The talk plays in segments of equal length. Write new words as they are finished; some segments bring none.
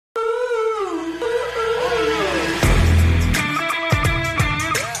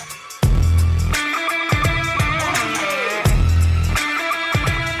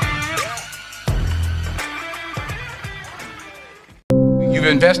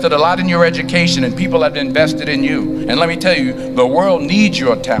invested a lot in your education, and people have invested in you. And let me tell you, the world needs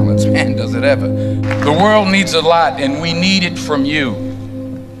your talents. Man, does it ever. The world needs a lot, and we need it from you.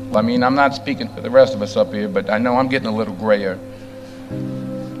 I mean, I'm not speaking for the rest of us up here, but I know I'm getting a little grayer.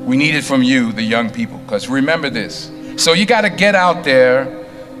 We need it from you, the young people, because remember this. So you got to get out there.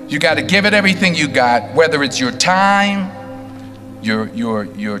 You got to give it everything you got, whether it's your time,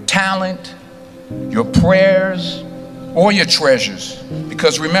 your talent, your prayers, or your treasures.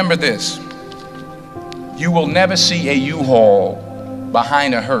 Because remember this, you will never see a U-Haul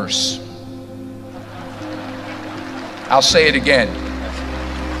behind a hearse. I'll say it again.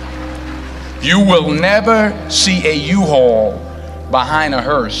 You will never see a U-Haul behind a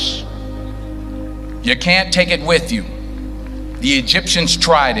hearse. You can't take it with you. The Egyptians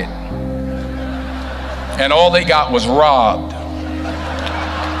tried it, and all they got was robbed.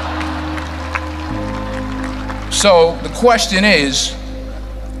 So the question is,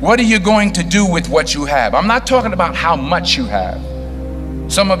 what are you going to do with what you have? I'm not talking about how much you have.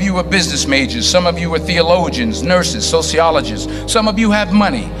 Some of you are business majors, some of you are theologians, nurses, sociologists. Some of you have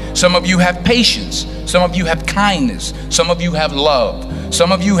money, some of you have patience, some of you have kindness, some of you have love,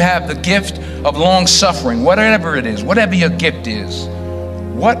 some of you have the gift of long suffering. Whatever it is, whatever your gift is,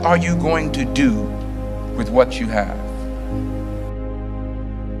 what are you going to do with what you have?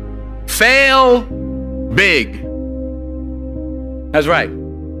 Fail big. That's right.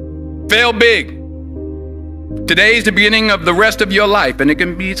 Fail big. Today's the beginning of the rest of your life, and it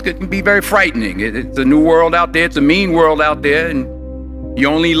can be very frightening. It's a new world out there. It's a mean world out there, and you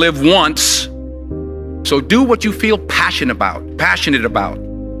only live once. So do what you feel passionate about.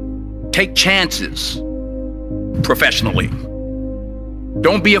 Take chances professionally.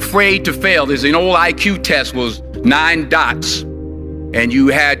 Don't be afraid to fail. There's an old IQ test, was 9 dots, and you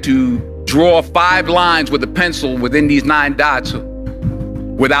had to draw 5 lines with a pencil within these 9 dots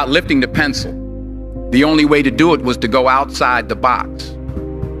without lifting the pencil. The only way to do it was to go outside the box.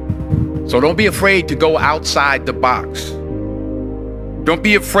 So don't be afraid to go outside the box. Don't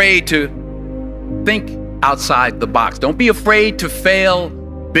be afraid to think outside the box. Don't be afraid to fail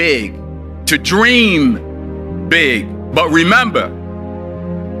big, to dream big. But remember,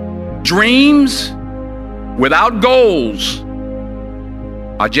 dreams without goals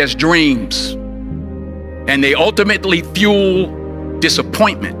are just dreams, and they ultimately fuel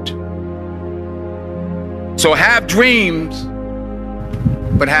disappointment. So have dreams,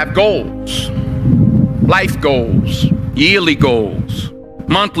 but have goals. Life goals, yearly goals,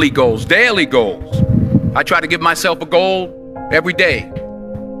 monthly goals, daily goals. I try to give myself a goal every day.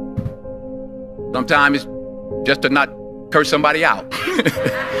 Sometimes it's just to not curse somebody out.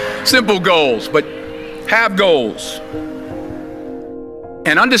 Simple goals, but have goals.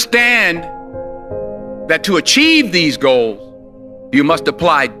 And understand that to achieve these goals, you must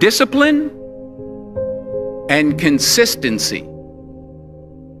apply discipline and consistency.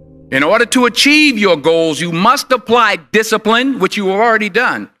 In order to achieve your goals, you must apply discipline, which you have already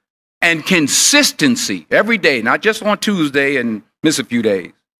done, and consistency every day, not just on Tuesday and miss a few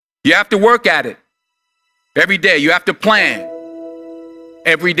days. You have to work at it every day. You have to plan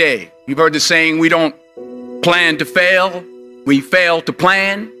every day. You've heard the saying, we don't plan to fail, we fail to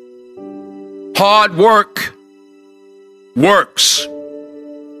plan. Hard work works.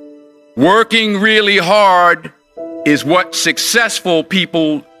 Working really hard is what successful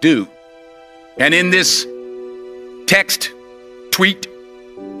people do. And in this text, tweet,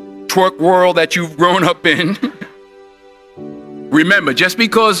 twerk world that you've grown up in, remember, just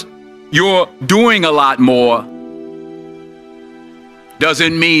because you're doing a lot more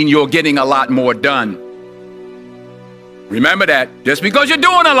doesn't mean you're getting a lot more done. Remember that. Just because you're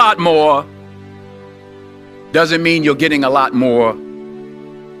doing a lot more doesn't mean you're getting a lot more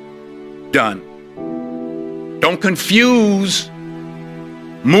done. Don't confuse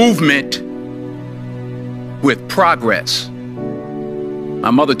movement with progress. My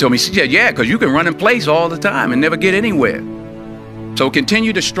mother told me, she said, yeah, because you can run in place all the time and never get anywhere. So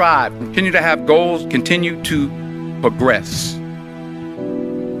continue to strive, continue to have goals, continue to progress.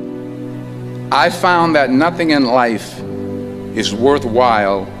 I found that nothing in life is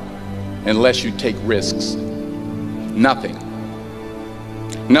worthwhile unless you take risks. Nothing.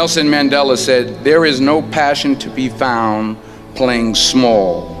 Nelson Mandela said, there is no passion to be found playing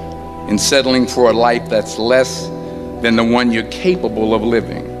small and settling for a life that's less than the one you're capable of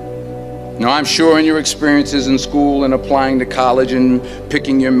living. Now, I'm sure in your experiences in school and applying to college and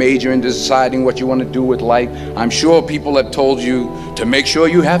picking your major and deciding what you want to do with life, I'm sure people have told you to make sure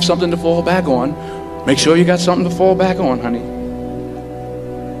you have something to fall back on. Make sure you got something to fall back on, honey.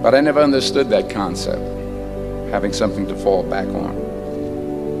 But I never understood that concept, having something to fall back on.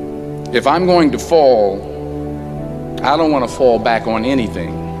 If I'm going to fall, I don't want to fall back on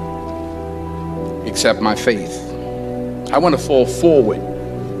anything except my faith. I want to fall forward.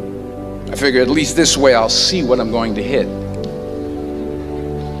 I figure at least this way I'll see what I'm going to hit.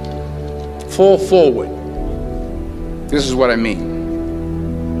 Fall forward. This is what I mean.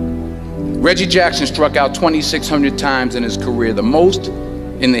 Reggie Jackson struck out 2,600 times in his career, the most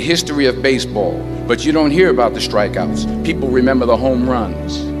in the history of baseball. But you don't hear about the strikeouts. People remember the home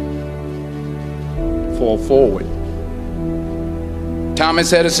runs. Fall forward.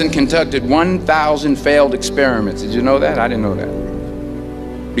 Thomas Edison conducted 1,000 failed experiments. Did you know that? I didn't know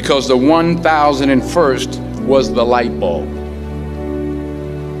that. Because the 1,001st was the light bulb.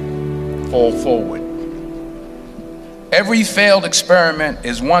 Fall forward. Every failed experiment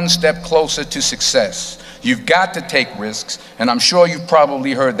is one step closer to success. You've got to take risks, and I'm sure you've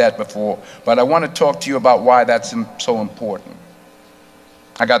probably heard that before, but I want to talk to you about why that's so important.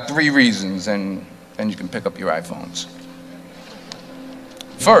 I got 3 reasons, and then you can pick up your iPhones.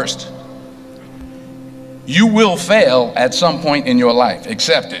 First, you will fail at some point in your life.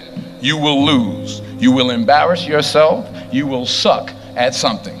 Accept it. You will lose. You will embarrass yourself. You will suck at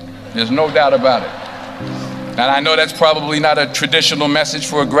something. There's no doubt about it. And I know that's probably not a traditional message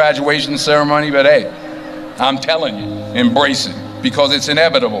for a graduation ceremony, but hey, I'm telling you, embrace it, because it's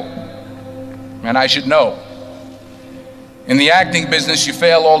inevitable. And I should know. In the acting business, you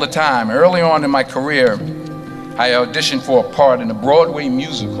fail all the time. Early on in my career, I auditioned for a part in a Broadway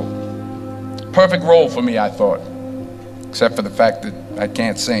musical. Perfect role for me, I thought, except for the fact that I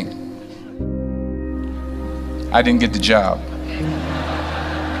can't sing. I didn't get the job.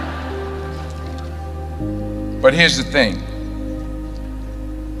 But here's the thing.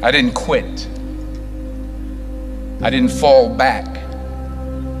 I didn't quit. I didn't fall back.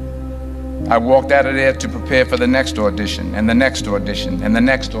 I walked out of there to prepare for the next audition, and the next audition, and the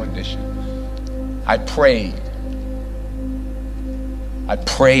next audition. I prayed. I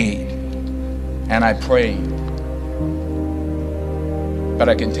prayed, and I prayed. But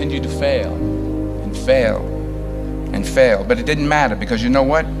I continued to fail, and fail, and fail. But it didn't matter, because you know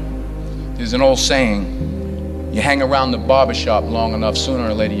what? There's an old saying, you hang around the barbershop long enough, sooner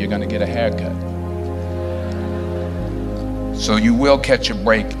or later you're going to get a haircut. So you will catch a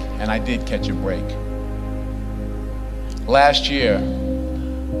break, and I did catch a break. Last year,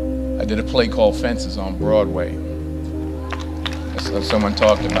 I did a play called Fences on Broadway. Someone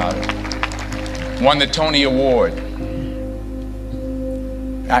talked about it. Won the Tony Award.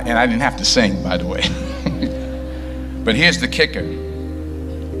 And I didn't have to sing, by the way. But here's the kicker.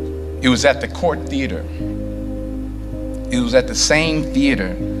 It was at the Court Theater. It was at the same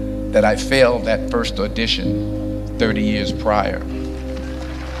theater that I failed that first audition 30 years prior.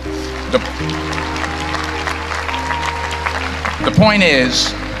 The point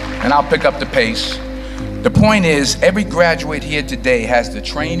is, and I'll pick up the pace, the point is, every graduate here today has the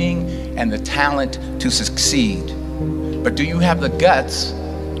training and the talent to succeed. But do you have the guts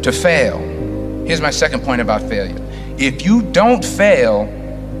to fail? Here's my second point about failure. If you don't fail,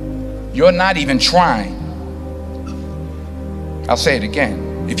 you're not even trying. I'll say it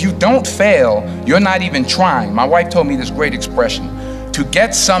again. If you don't fail, you're not even trying. My wife told me this great expression. To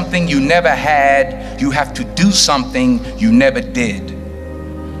get something you never had, you have to do something you never did.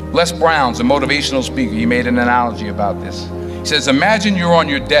 Les Brown's a motivational speaker. He made an analogy about this. He says, imagine you're on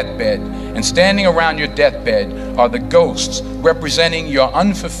your deathbed, and standing around your deathbed are the ghosts representing your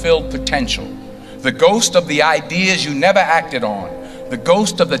unfulfilled potential. The ghost of the ideas you never acted on. The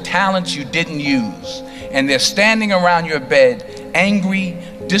ghost of the talents you didn't use. And they're standing around your bed, angry,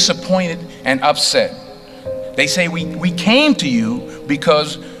 disappointed, and upset. They say, we came to you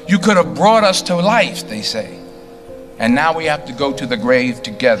because you could have brought us to life, they say. And now we have to go to the grave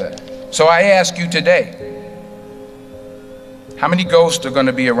together. So I ask you today, how many ghosts are going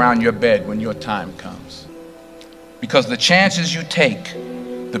to be around your bed when your time comes? Because the chances you take,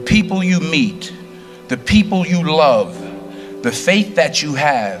 the people you meet, the people you love, the faith that you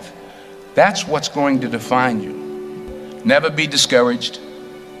have, that's what's going to define you. Never be discouraged.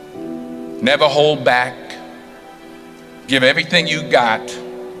 Never hold back. Give everything you got.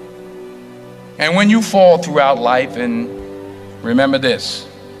 And when you fall throughout life, and remember this,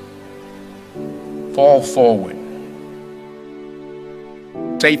 fall forward.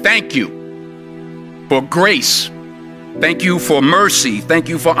 Say thank you for grace. Thank you for mercy. Thank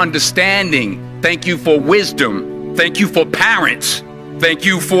you for understanding. Thank you for wisdom. Thank you for parents. Thank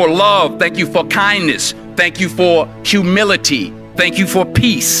you for love. Thank you for kindness. Thank you for humility. Thank you for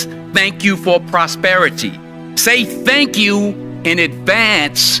peace. Thank you for prosperity. Say thank you in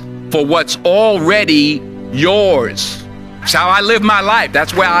advance for what's already yours. It's how I live my life.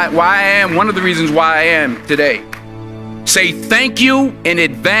 That's why I am, one of the reasons why I am today. Say thank you in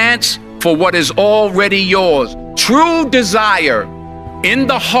advance for what is already yours. True desire in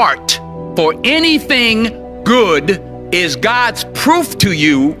the heart for anything good is God's proof to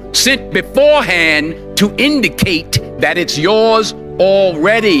you, sent beforehand to indicate that it's yours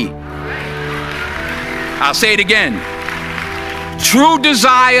already. I'll say it again. True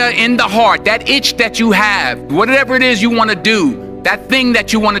desire in the heart, that itch that you have, whatever it is you want to do, that thing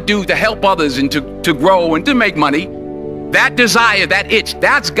that you want to do to help others and to grow and to make money, that desire, that itch,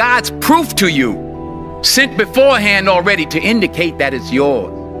 that's God's proof to you, sent beforehand already to indicate that it's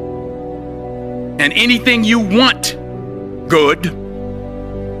yours. And anything you want good,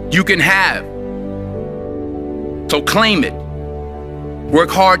 you can have. So claim it. Work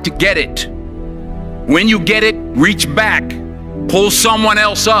hard to get it. When you get it, reach back. Pull someone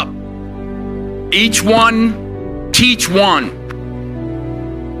else up. Each one, teach one.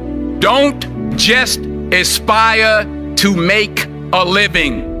 Don't just aspire to make a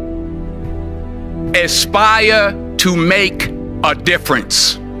living. Aspire to make a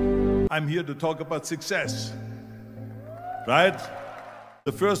difference. I'm here to talk about success, right?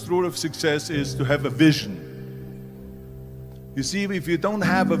 The first rule of success is to have a vision. You see, if you don't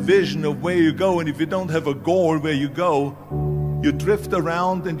have a vision of where you go, and if you don't have a goal where you go, you drift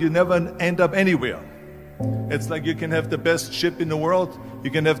around and you never end up anywhere. It's like you can have the best ship in the world,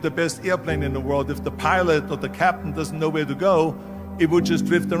 you can have the best airplane in the world. If the pilot or the captain doesn't know where to go, it will just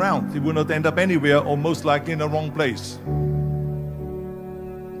drift around. It will not end up anywhere, or most likely in the wrong place.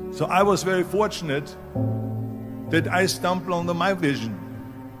 So I was very fortunate that I stumbled onto my vision.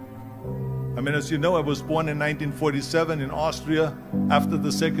 I mean, as you know, I was born in 1947 in Austria after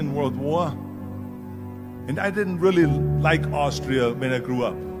the Second World War. And I didn't really like Austria when I grew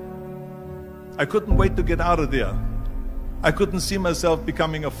up. I couldn't wait to get out of there. I couldn't see myself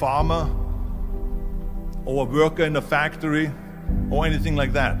becoming a farmer or a worker in a factory or anything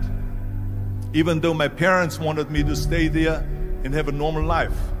like that. Even though my parents wanted me to stay there and have a normal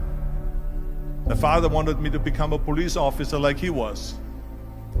life. My father wanted me to become a police officer like he was.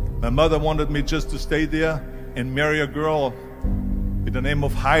 My mother wanted me just to stay there and marry a girl with the name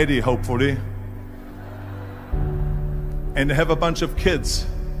of Heidi, hopefully, and have a bunch of kids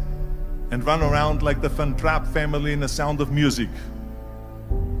and run around like the Van Trapp family in The Sound of Music.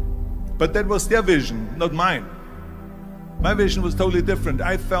 But that was their vision, not mine. My vision was totally different.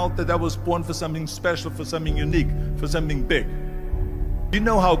 I felt that I was born for something special, for something unique, for something big. Do you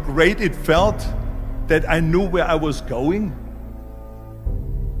know how great it felt that I knew where I was going?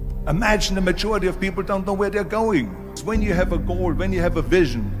 Imagine the majority of people don't know where they're going. When you have a goal, when you have a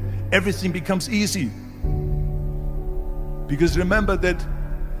vision, everything becomes easy. Because remember that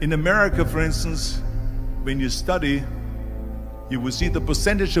in America, for instance, when you study, you will see the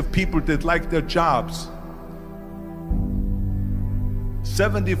percentage of people that like their jobs.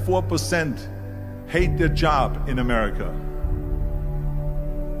 74% hate their job in America.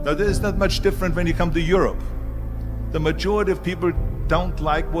 Now, this is not much different when you come to Europe. The majority of people don't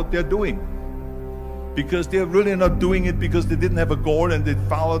like what they're doing because they're really not doing it because they didn't have a goal and they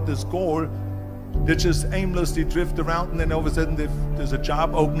followed this goal. They just aimlessly drift around, and then all of a sudden there's a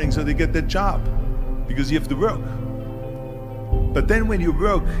job opening, so they get that job because you have to work. But then when you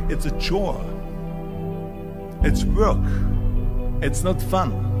work, it's a chore. It's work. It's not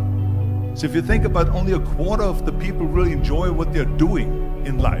fun. So if you think about, only a quarter of the people really enjoy what they're doing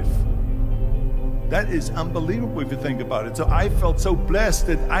in life. That is unbelievable if you think about it. So I felt so blessed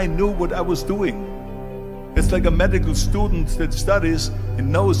that I knew what I was doing. It's like a medical student that studies and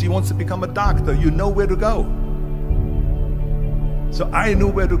knows he wants to become a doctor. You know where to go. So I knew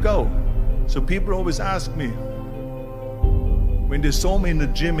where to go. So people always ask me, when they saw me in the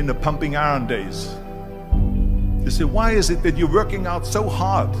gym in the pumping iron days, they say, why is it that you're working out so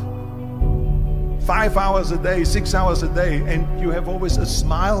hard? 5 hours a day, 6 hours a day, and you have always a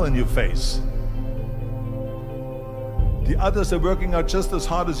smile on your face. The others are working out just as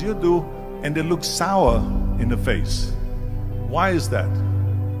hard as you do, and they look sour in the face. Why is that?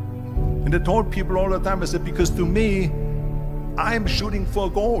 And I told people all the time, I said, because to me, I'm shooting for a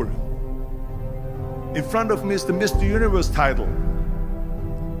goal. In front of me is the Mr. Universe title.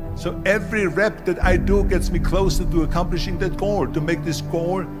 So every rep that I do gets me closer to accomplishing that goal, to make this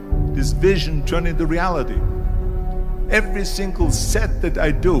goal, this vision turn into reality. Every single set that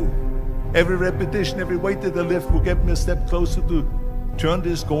I do, every repetition, every weight that I lift will get me a step closer to turn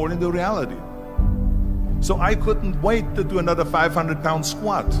this goal into reality. So I couldn't wait to do another 500-pound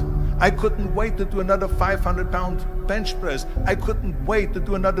squat. I couldn't wait to do another 500-pound bench press. I couldn't wait to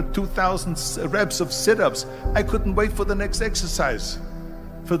do another 2,000 reps of sit-ups. I couldn't wait for the next exercise,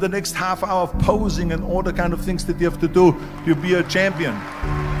 for the next half hour of posing and all the kind of things that you have to do to be a champion.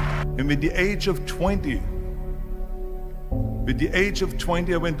 And with the age of 20,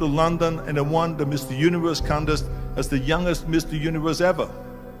 I went to London and I won the Mr. Universe contest as the youngest Mr. Universe ever.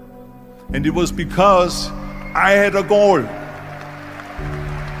 And it was because I had a goal.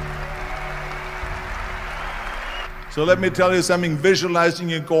 So let me tell you something,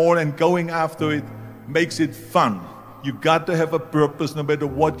 visualizing a goal and going after it makes it fun. You got to have a purpose no matter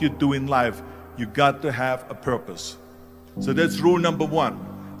what you do in life. You got to have a purpose. So that's rule number one,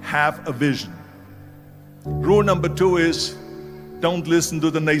 have a vision. Rule number two is, don't listen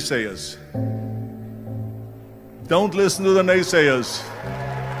to the naysayers. Don't listen to the naysayers.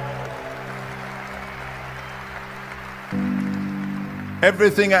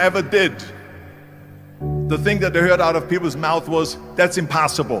 Everything I ever did, the thing that I heard out of people's mouth was, that's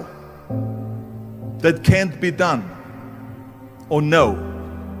impossible. That can't be done. Or no.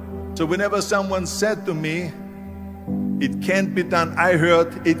 So whenever someone said to me, it can't be done, I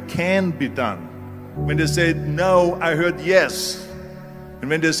heard, it can be done. When they said no, I heard yes. And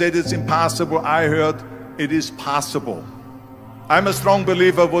when they said it's impossible, I heard it is possible. I'm a strong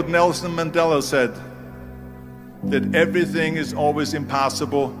believer of what Nelson Mandela said, that everything is always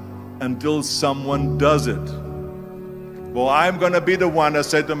impossible until someone does it. Well, I'm going to be the one, I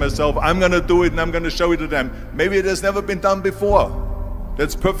said to myself, I'm going to do it and I'm going to show it to them. Maybe it has never been done before.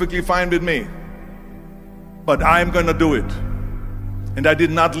 That's perfectly fine with me. But I'm going to do it. And I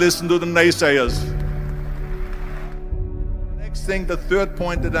did not listen to the naysayers. Next thing, the third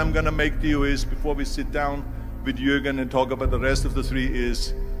point that I'm going to make to you is, before we sit down with Jürgen and talk about the rest of the three,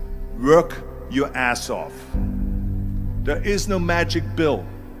 is work your ass off. There is no magic pill.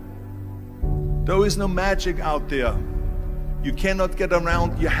 There is no magic out there. You cannot get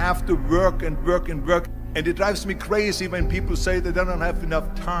around. You have to work and work and work. And it drives me crazy when people say that they don't have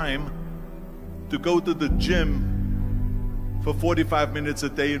enough time to go to the gym for 45 minutes a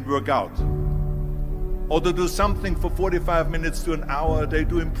day and work out. Or to do something for 45 minutes to an hour a day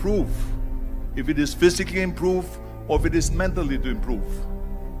to improve. If it is physically improve or if it is mentally to improve.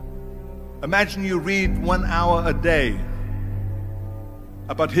 Imagine you read 1 hour a day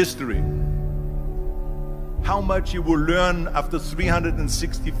about history. How much you will learn after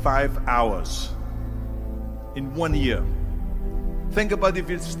 365 hours in 1 year. Think about if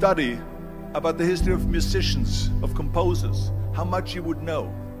you study about the history of musicians, of composers, how much you would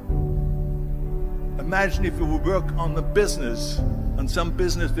know. Imagine if you would work on a business, on some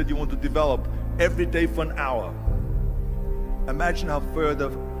business that you want to develop every day for an hour. Imagine how further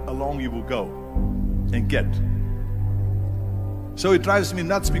along you will go and get. So it drives me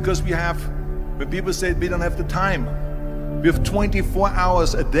nuts because we have, when people say we don't have the time, we have 24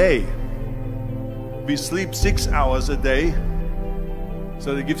 hours a day. We sleep 6 hours a day,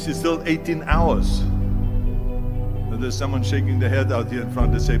 so that gives you still 18 hours. And there's someone shaking their head out here in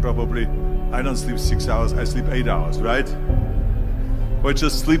front. They say probably, I don't sleep 6 hours, I sleep 8 hours, right? Or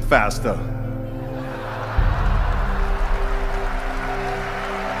just sleep faster.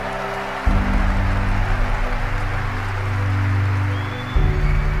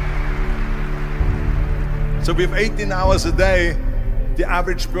 So we have 18 hours a day. The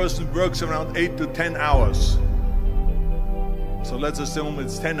average person works around 8 to 10 hours. So let's assume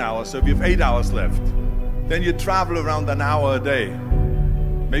it's 10 hours, so we have 8 hours left. Then you travel around an hour a day,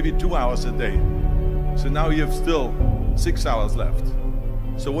 maybe 2 hours a day. So now you have still 6 hours left.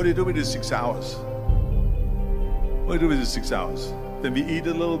 So what do you do with these 6 hours? What do you do with these 6 hours? Then we eat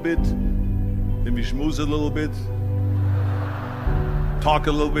a little bit, then we schmooze a little bit, talk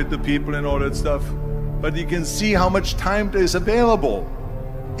a little bit to people and all that stuff. But you can see how much time there is available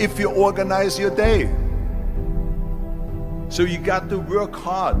if you organize your day. So you got to work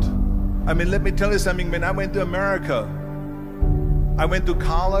hard. I mean, let me tell you something. When I went to America, I went to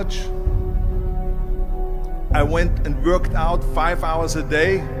college. I went and worked out 5 hours a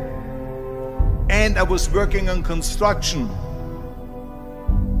day. And I was working on construction.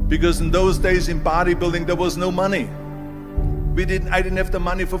 Because in those days in bodybuilding, there was no money. I didn't have the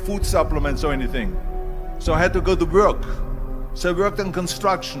money for food supplements or anything. So I had to go to work. So I worked on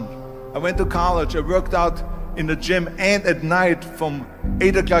construction. I went to college. I worked out in the gym, and at night from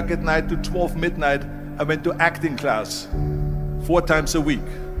 8 o'clock at night to 12 midnight, I went to acting class 4 times a week.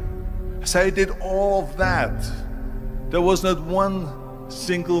 So I did all of that. There was not one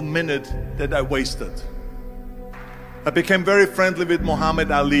single minute that I wasted. I became very friendly with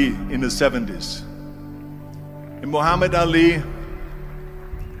Muhammad Ali in the 70s. And Muhammad Ali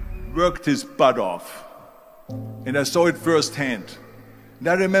worked his butt off. And I saw it firsthand. And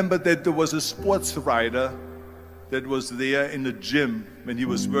I remember that there was a sports writer that was there in the gym when he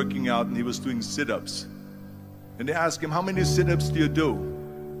was working out and he was doing sit-ups. And they asked him, how many sit-ups do you do?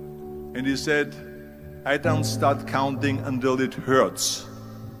 And he said, I don't start counting until it hurts.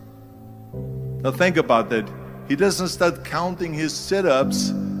 Now think about that. He doesn't start counting his sit-ups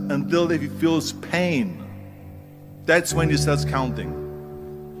until he feels pain. That's when he starts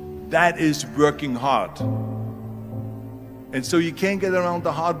counting. That is working hard. And so you can't get around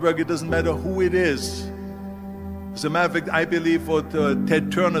the hard work. It doesn't matter who it is. As a matter of fact, I believe what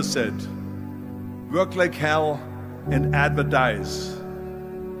Ted Turner said, work like hell and advertise.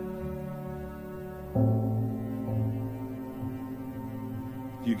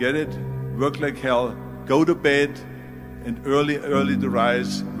 You get it? Work like hell, go to bed, and early to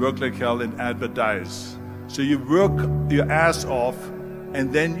rise, work like hell and advertise. So you work your ass off,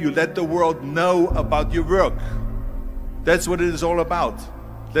 and then you let the world know about your work. That's what it is all about.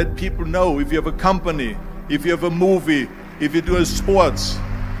 Let people know. If you have a company, if you have a movie, if you do a sports,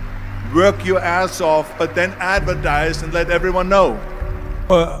 work your ass off, but then advertise and let everyone know.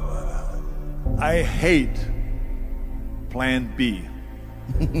 I hate Plan B.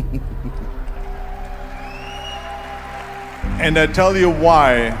 And I tell you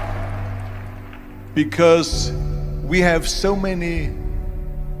why. Because we have so many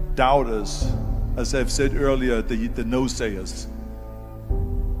doubters, as I've said earlier, the no-sayers.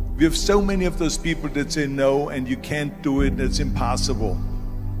 We have so many of those people that say no and you can't do it, it's impossible.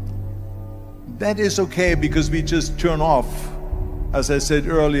 That is okay because we just turn off, as I said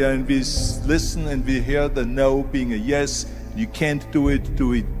earlier, and we listen and we hear the no being a yes. You can't do it,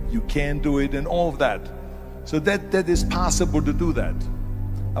 you can't do it, and all of that. So that is possible to do that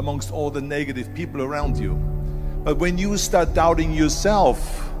amongst all the negative people around you. But when you start doubting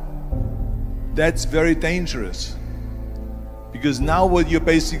yourself, that's very dangerous. Because now what you're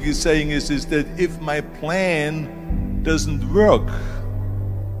basically saying is that if my plan doesn't work,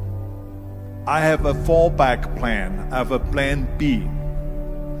 I have a fallback plan, I have a plan B.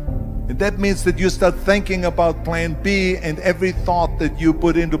 And that means that you start thinking about plan B, and every thought that you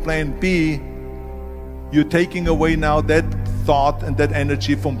put into plan B, you're taking away now that thought and that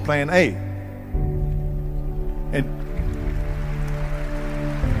energy from plan A.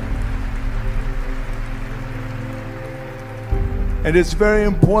 And it's very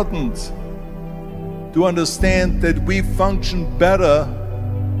important to understand that we function better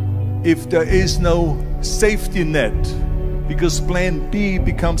if there is no safety net, because plan B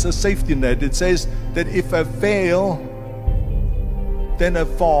becomes a safety net. It says that if I fail, then I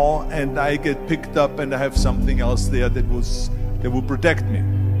fall and I get picked up and I have something else there that will protect me.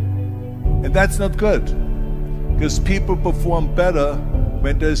 And that's not good, because people perform better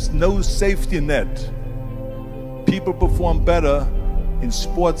when there's no safety net. People perform better in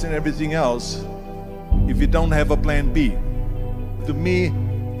sports and everything else if you don't have a plan B. To me,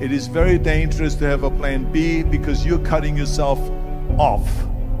 it is very dangerous to have a plan B, because you're cutting yourself off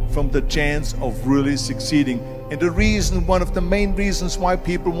from the chance of really succeeding. And the reason, one of the main reasons why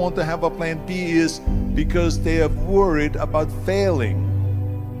people want to have a plan B is because they are worried about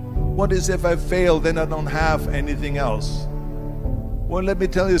failing. What is if I fail, then I don't have anything else? Well, let me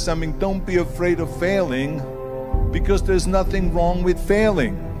tell you something. Don't be afraid of failing, because there's nothing wrong with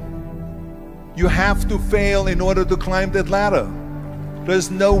failing. You have to fail in order to climb that ladder. There's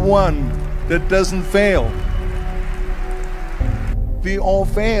no one that doesn't fail. We all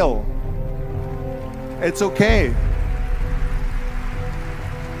fail. It's okay.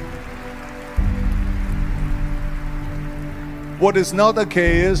 What is not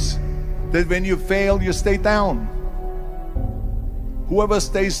okay is that when you fail, you stay down. Whoever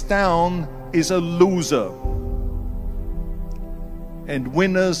stays down is a loser. And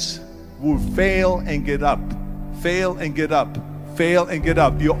winners will fail and get up, fail and get up, fail and get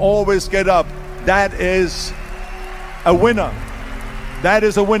up. You always get up. That is a winner. That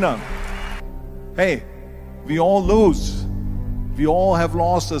is a winner. Hey, we all lose. We all have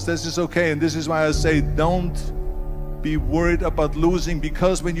losses. This is okay. And this is why I say don't be worried about losing,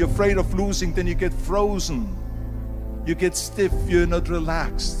 because when you're afraid of losing, then you get frozen. You get stiff. You're not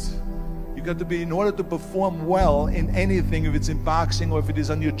relaxed. You got to be, in order to perform well in anything, if it's in boxing or if it is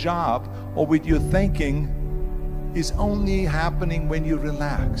on your job or with your thinking, is only happening when you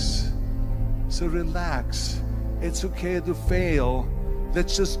relax. So relax. It's okay to fail.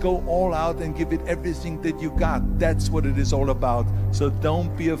 Let's just go all out and give it everything that you got. That's what it is all about. So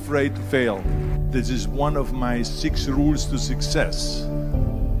don't be afraid to fail. This is one of my 6 rules to success.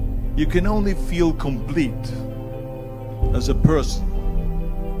 You can only feel complete as a person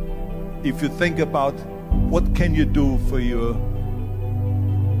if you think about what can you do for your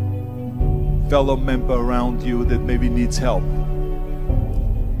fellow member around you that maybe needs help.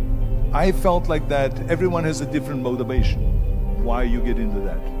 I felt like that everyone has a different motivation why you get into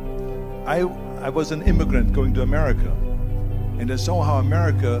that. I was an immigrant going to America, and I saw how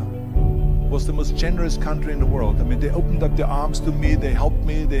America was the most generous country in the world. I mean, they opened up their arms to me, they helped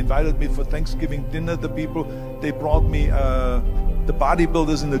me, they invited me for Thanksgiving dinner, the people. They brought me, the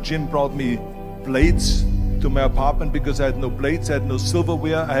bodybuilders in the gym brought me plates to my apartment because I had no plates, I had no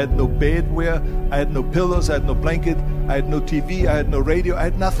silverware, I had no bedware, I had no pillows, I had no blanket, I had no TV, I had no radio, I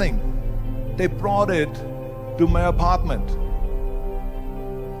had nothing. They brought it to my apartment.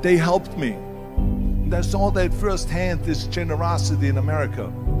 They helped me. And I saw that firsthand, this generosity in America.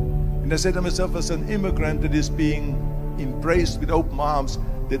 And I said to myself, as an immigrant that is being embraced with open arms,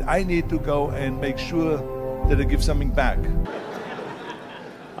 that I need to go and make sure that I give something back.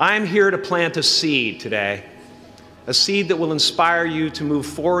 I'm here to plant a seed today, a seed that will inspire you to move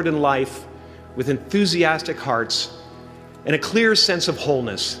forward in life with enthusiastic hearts and a clear sense of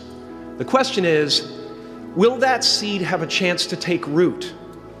wholeness. The question is, will that seed have a chance to take root,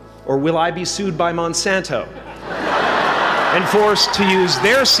 or will I be sued by Monsanto and forced to use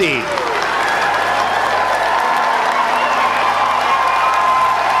their seed?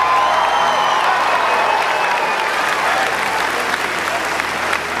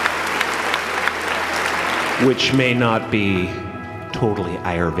 Which may not be totally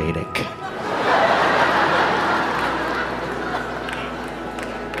Ayurvedic.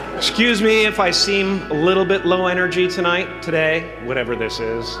 Excuse me if I seem a little bit low energy today, whatever this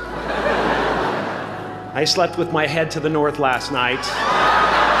is. I slept with my head to the north last night.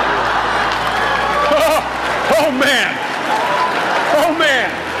 Oh man! Oh man!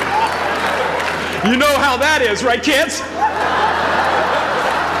 You know how that is, right kids?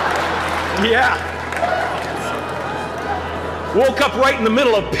 Yeah. Woke up right in the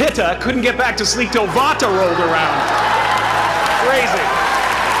middle of Pitta, couldn't get back to sleep till Vata rolled around. Crazy.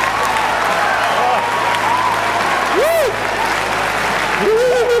 Oh. Woo.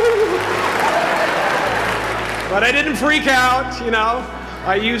 But I didn't freak out, you know.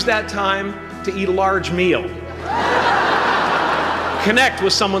 I used that time to eat a large meal. Connect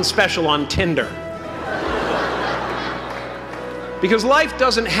with someone special on Tinder. Because life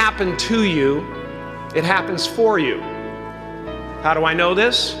doesn't happen to you, it happens for you. How do I know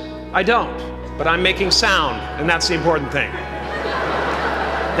this? I don't, but I'm making sound, and that's the important thing.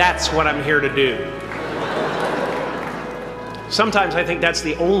 That's what I'm here to do. Sometimes I think that's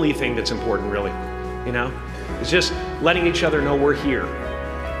the only thing that's important, really, you know? It's just letting each other know we're here,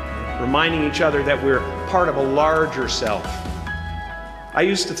 reminding each other that we're part of a larger self. I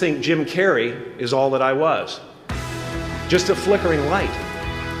used to think Jim Carrey is all that I was. Just a flickering light,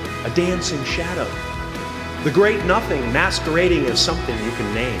 a dancing shadow. The great nothing masquerading as something you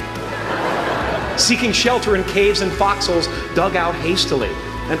can name. Seeking shelter in caves and foxholes dug out hastily.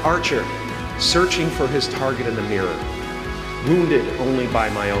 An archer searching for his target in the mirror. Wounded only by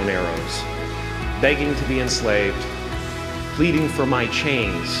my own arrows. Begging to be enslaved. Pleading for my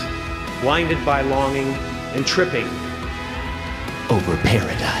chains. Blinded by longing and tripping over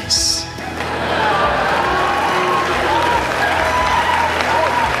paradise.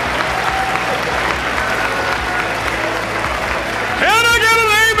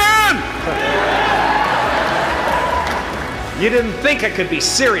 You didn't think I could be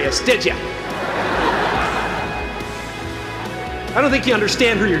serious, did you? I don't think you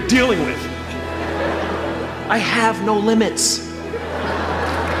understand who you're dealing with. I have no limits.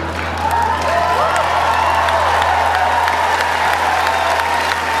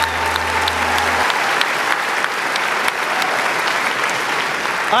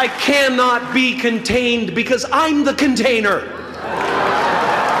 I cannot be contained because I'm the container.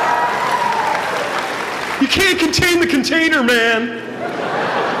 You can't contain the container, man.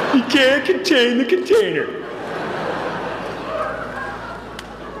 You can't contain the container.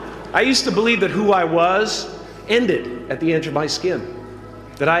 I used to believe that who I was ended at the edge of my skin.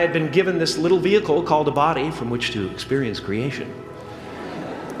 That I had been given this little vehicle called a body from which to experience creation.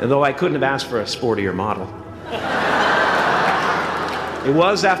 And though I couldn't have asked for a sportier model. It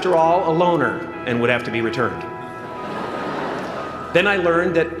was, after all, a loaner and would have to be returned. Then I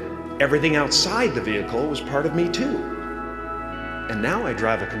learned that everything outside the vehicle was part of me too. And now I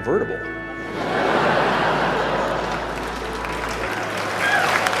drive a convertible.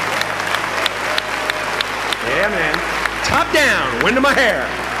 Yeah, man. Top down, wind in my hair.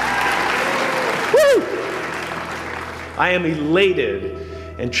 Woo! I am elated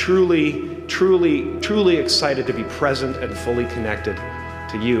and truly excited to be present and fully connected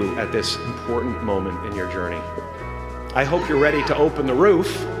to you at this important moment in your journey. I hope you're ready to open the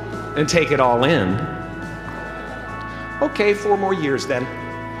roof and take it all in. Okay, 4 more years then.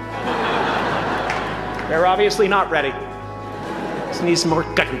 They're obviously not ready. Just need some more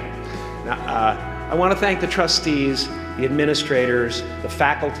cutting. Now, I want to thank the trustees, the administrators, the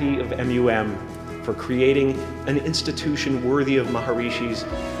faculty of MUM for creating an institution worthy of Maharishi's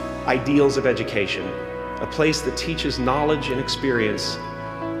ideals of education, a place that teaches knowledge and experience,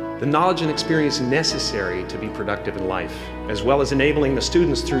 the knowledge and experience necessary to be productive in life, as well as enabling the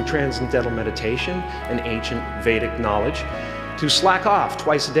students through transcendental meditation and ancient Vedic knowledge to slack off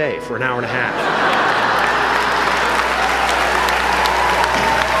twice a day for an hour and a half.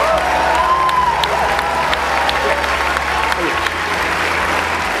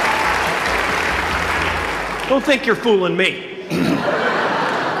 Don't think you're fooling me.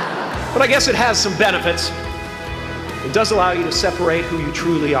 But I guess it has some benefits. It does allow you to separate who you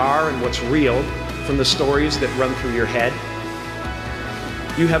truly are and what's real from the stories that run through your head.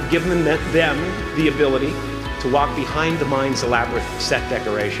 You have given them the ability to walk behind the mind's elaborate set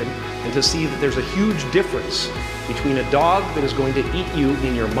decoration and to see that there's a huge difference between a dog that is going to eat you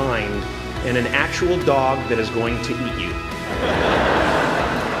in your mind and an actual dog that is going to eat you.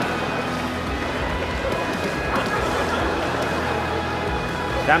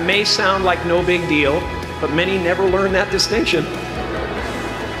 That may sound like no big deal, but many never learn that distinction.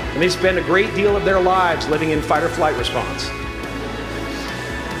 And they spend a great deal of their lives living in fight or flight response.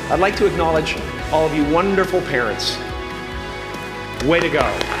 I'd like to acknowledge all of you wonderful parents. Way to go.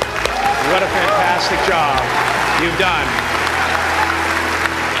 What a fantastic job you've done.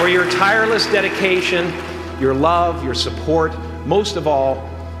 For your tireless dedication, your love, your support, most of all,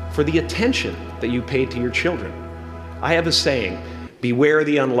 for the attention that you paid to your children. I have a saying, beware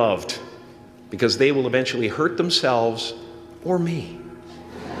the unloved, because they will eventually hurt themselves or me.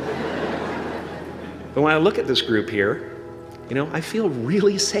 But when I look at this group here, you know, I feel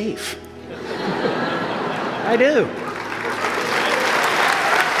really safe. I do.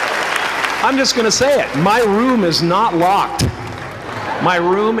 I'm just going to say it. My room is not locked. My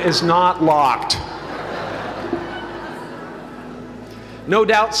room is not locked. No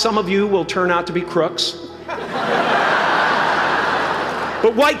doubt some of you will turn out to be crooks.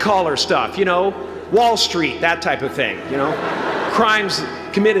 But white-collar stuff, you know, Wall Street, that type of thing, you know, crimes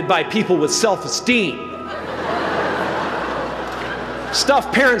committed by people with self-esteem.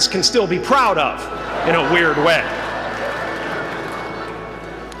 Stuff parents can still be proud of in a weird way.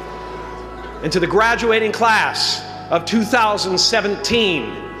 And to the graduating class of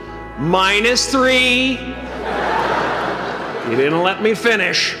 2017, -3, you didn't let me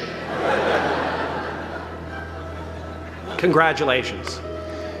finish. Congratulations.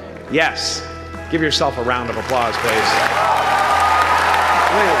 Yes, give yourself a round of applause, please.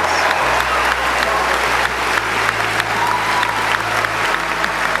 Please.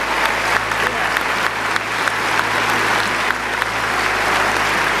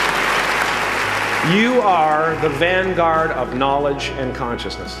 You are the vanguard of knowledge and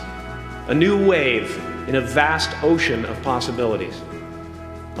consciousness, a new wave in a vast ocean of possibilities.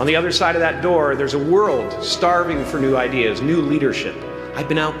 On the other side of that door, there's a world starving for new ideas, new leadership. I've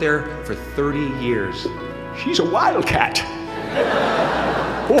been out there for 30 years. She's a wildcat.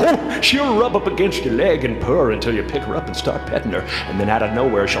 Oh, she'll rub up against your leg and purr until you pick her up and start petting her, and then out of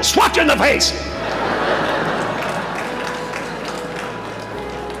nowhere, she'll swat you in the face.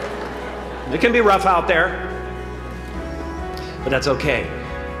 It can be rough out there, but that's okay,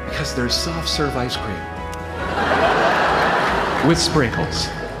 because there's soft serve ice cream with sprinkles.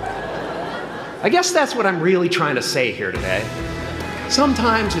 I guess that's what I'm really trying to say here today.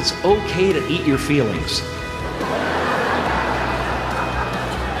 Sometimes it's okay to eat your feelings.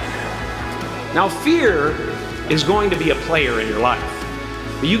 Now, fear is going to be a player in your life,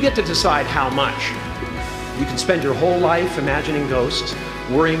 but you get to decide how much. You can spend your whole life imagining ghosts,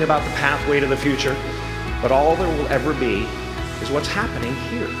 worrying about the pathway to the future, but all there will ever be is what's happening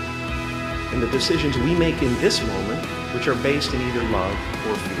here, and the decisions we make in this moment, which are based in either love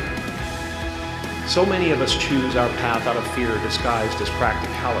or fear. So many of us choose our path out of fear disguised as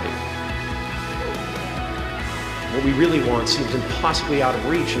practicality. What we really want seems impossibly out of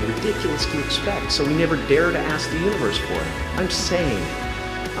reach and ridiculous to expect, so we never dare to ask the universe for it. I'm saying,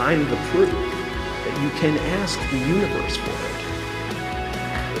 I'm the proof that you can ask the universe for it.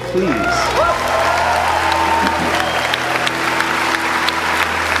 Please.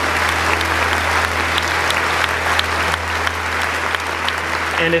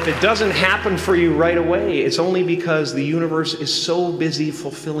 And if it doesn't happen for you right away, it's only because the universe is so busy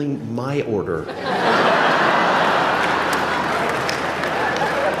fulfilling my order.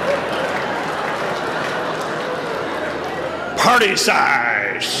 party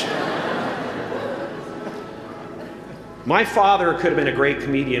size. My father could have been a great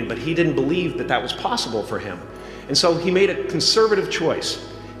comedian, but he didn't believe that that was possible for him. And so he made a conservative choice.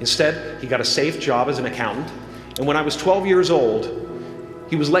 Instead, he got a safe job as an accountant. And when I was 12 years old,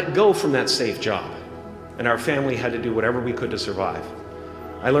 he was let go from that safe job. And our family had to do whatever we could to survive.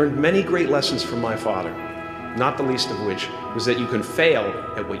 I learned many great lessons from my father, not the least of which was that you can fail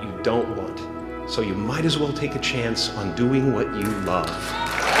at what you don't want. So you might as well take a chance on doing what you love.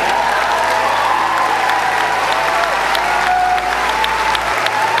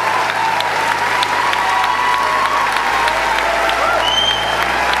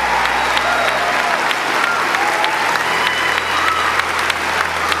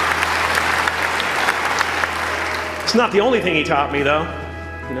 It's not the only thing he taught me, though.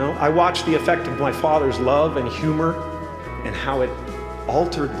 You know, I watched the effect of my father's love and humor and how it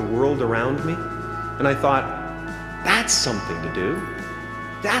altered the world around me. And I thought, that's something to do.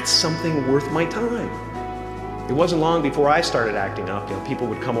 That's something worth my time. It wasn't long before I started acting up. You know, people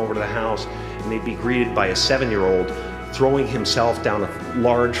would come over to the house and they'd be greeted by a 7-year-old throwing himself down a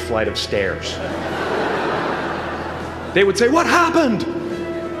large flight of stairs. They would say, "What happened?"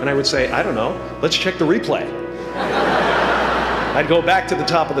 And I would say, "I don't know. Let's check the replay." I'd go back to the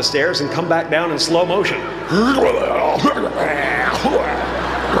top of the stairs and come back down in slow motion.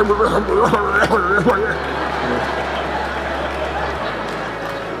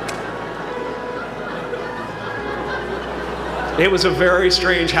 It was a very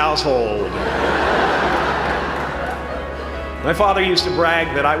strange household. My father used to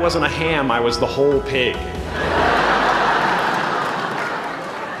brag that I wasn't a ham, I was the whole pig.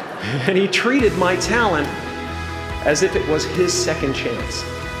 And he treated my talent as if it was his second chance.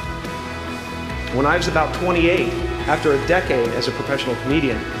 When I was about 28, after a decade as a professional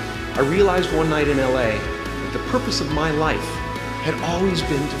comedian, I realized one night in LA that the purpose of my life had always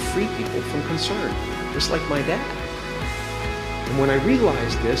been to free people from concern, just like my dad. And when I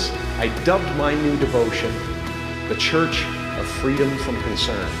realized this, I dubbed my new devotion the Church of Freedom from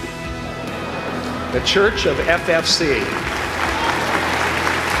Concern. The Church of FFC.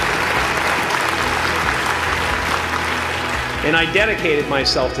 And I dedicated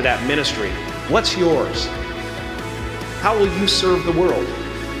myself to that ministry. What's yours? How will you serve the world?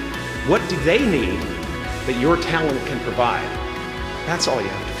 What do they need that your talent can provide? That's all you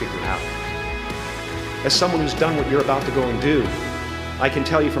have to figure out. As someone who's done what you're about to go and do, I can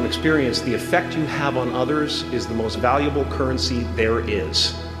tell you from experience, the effect you have on others is the most valuable currency there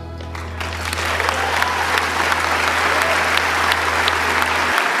is.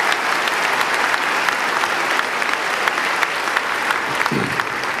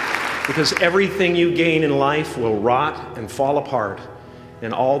 Because everything you gain in life will rot and fall apart,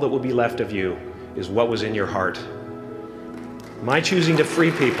 and all that will be left of you is what was in your heart. My choosing to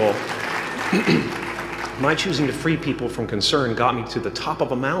free people, from concern got me to the top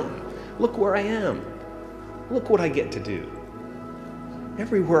of a mountain. Look where I am. Look what I get to do.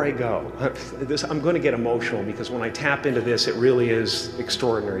 Everywhere I go. I'm going to get emotional because when I tap into this, it really is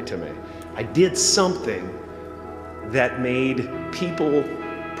extraordinary to me. I did something that made people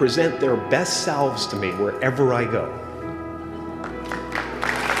present their best selves to me wherever I go.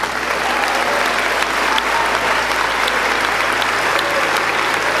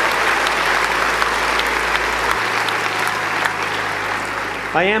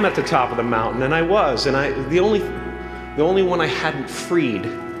 I am at the top of the mountain, and I was, and the only one I hadn't freed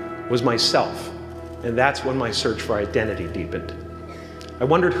was myself, and that's when my search for identity deepened. I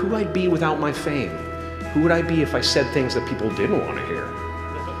wondered who I'd be without my fame. Who would I be if I said things that people didn't want to hear?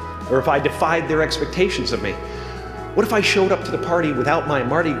 Or if I defied their expectations of me? What if I showed up to the party without my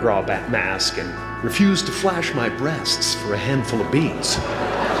Mardi Gras mask and refused to flash my breasts for a handful of beads?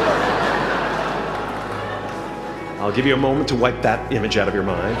 I'll give you a moment to wipe that image out of your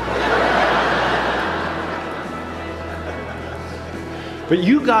mind. But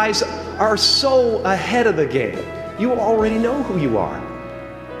you guys are so ahead of the game. You already know who you are.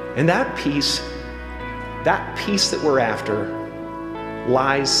 And that peace that we're after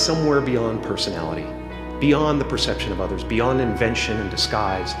lies somewhere beyond personality, beyond the perception of others, beyond invention and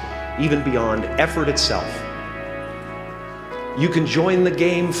disguise, even beyond effort itself. You can join the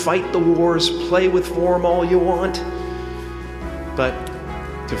game, fight the wars, play with form all you want, but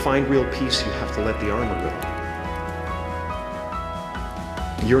to find real peace, you have to let the armor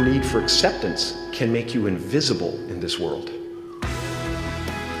go. Your need for acceptance can make you invisible in this world.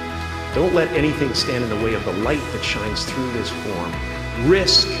 Don't let anything stand in the way of the light that shines through this form.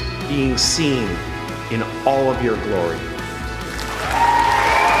 Risk being seen in all of your glory.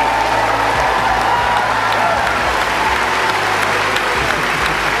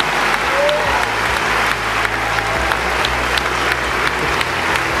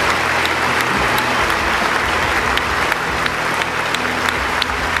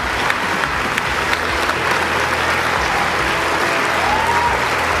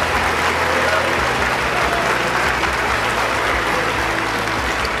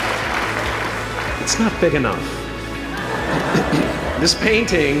 It's not big enough. This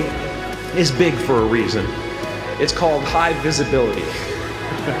painting is big for a reason. It's called high visibility.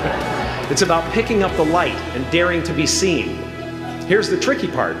 It's about picking up the light and daring to be seen. Here's the tricky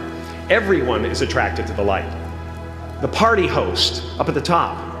part. Everyone is attracted to the light. The party host up at the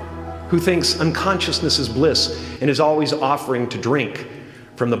top, who thinks unconsciousness is bliss and is always offering to drink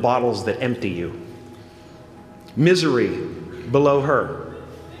from the bottles that empty you. Misery below her.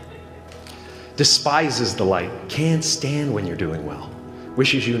 Despises the light, can't stand when you're doing well,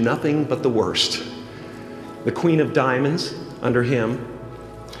 wishes you nothing but the worst. The Queen of Diamonds, under him,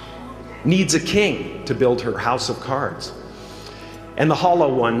 needs a king to build her house of cards. And the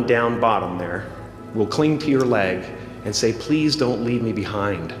hollow one down bottom there will cling to your leg and say, please don't leave me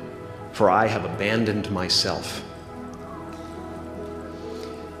behind, for I have abandoned myself.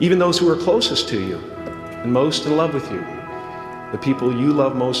 Even those who are closest to you and most in love with you, the people you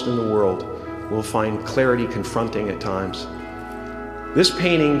love most in the world, will find clarity confronting at times. This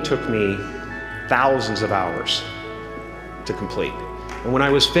painting took me thousands of hours to complete. And when I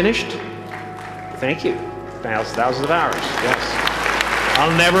was finished, thank you, thousands of hours, yes.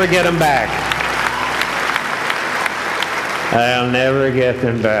 I'll never get them back. I'll never get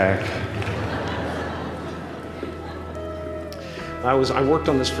them back. I worked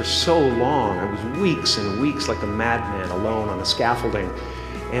on this for so long. I was weeks and weeks like a madman alone on the scaffolding.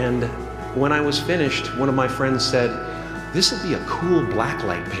 And when I was finished, one of my friends said, this would be a cool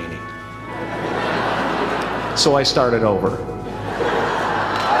blacklight painting. So I started over.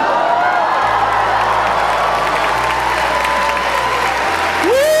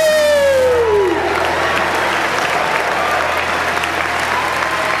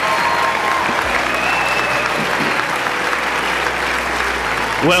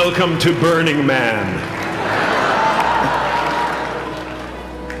 Welcome to Burning Man.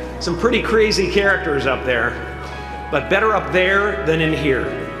 Some pretty crazy characters up there, but better up there than in here.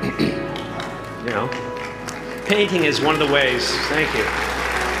 You know, painting is one of the ways, thank you.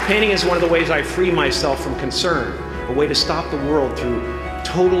 Painting is one of the ways I free myself from concern, a way to stop the world through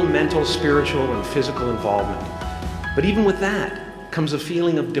total mental, spiritual, and physical involvement. But even with that comes a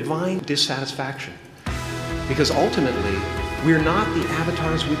feeling of divine dissatisfaction, because ultimately, we're not the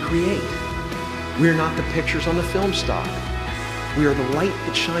avatars we create. We're not the pictures on the film stock. We are the light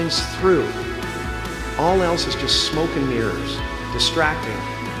that shines through. All else is just smoke and mirrors, distracting,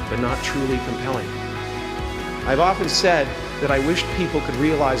 but not truly compelling. I've often said that I wished people could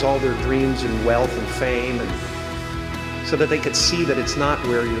realize all their dreams in wealth and fame, and so that they could see that it's not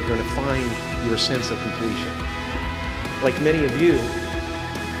where you're going to find your sense of completion. Like many of you,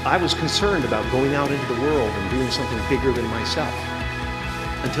 I was concerned about going out into the world and doing something bigger than myself,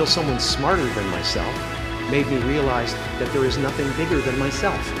 until someone smarter than myself made me realize that there is nothing bigger than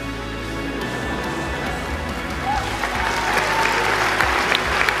myself.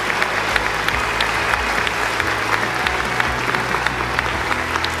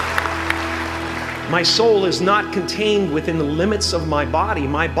 My soul is not contained within the limits of my body.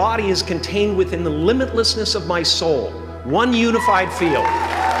 My body is contained within the limitlessness of my soul. One unified field.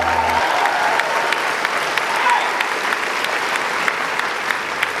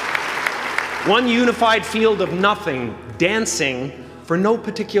 One unified field of nothing, dancing for no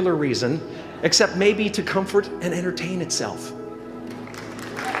particular reason, except maybe to comfort and entertain itself.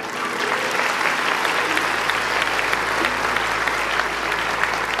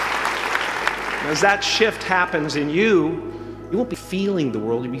 As that shift happens in you, you won't be feeling the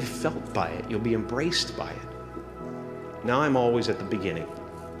world, you'll be felt by it, you'll be embraced by it. Now I'm always at the beginning.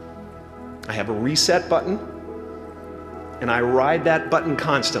 I have a reset button, and I ride that button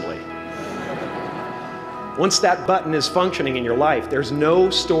constantly. Once that button is functioning in your life, there's no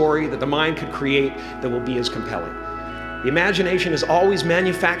story that the mind could create that will be as compelling. The imagination is always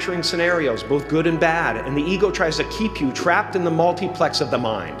manufacturing scenarios, both good and bad, and the ego tries to keep you trapped in the multiplex of the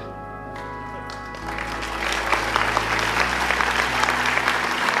mind.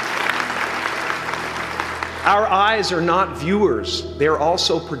 Our eyes are not viewers, they're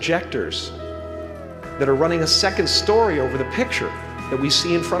also projectors that are running a second story over the picture that we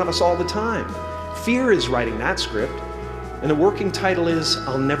see in front of us all the time. Fear is writing that script, and the working title is,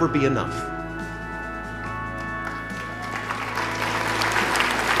 I'll Never Be Enough.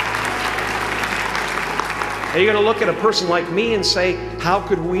 Now you're going to look at a person like me and say, how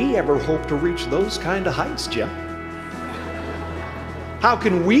could we ever hope to reach those kind of heights, Jeff? How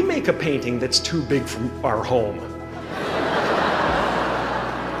can we make a painting that's too big for our home?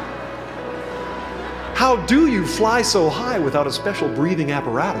 How do you fly so high without a special breathing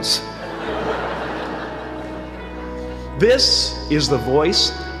apparatus? This is the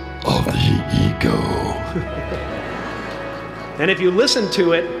voice of the ego. And if you listen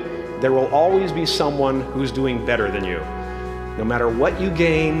to it, there will always be someone who's doing better than you. No matter what you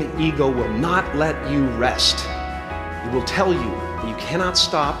gain, ego will not let you rest. It will tell you that you cannot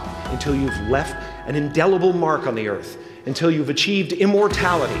stop until you've left an indelible mark on the earth, until you've achieved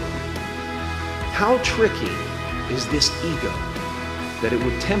immortality. How tricky is this ego that it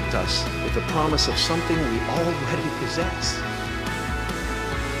would tempt us with the promise of something we already possess?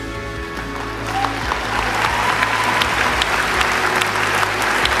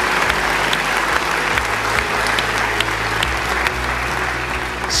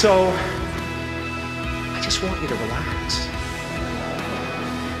 So, I just want you to relax.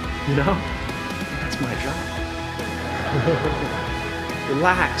 You know, that's my job.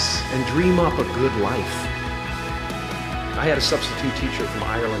 Relax and dream up a good life. I had a substitute teacher from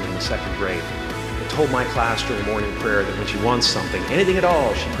Ireland in the 2nd grade that told my class during morning prayer that when she wants something, anything at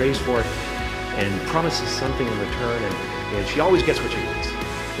all, she prays for it and promises something in return, and she always gets what she wants.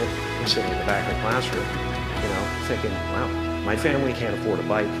 I'm sitting in the back of the classroom, you know, thinking, wow, my family can't afford a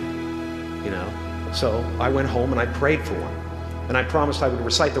bike, you know. So I went home and I prayed for one. And I promised I would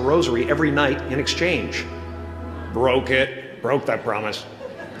recite the rosary every night in exchange. Broke that promise.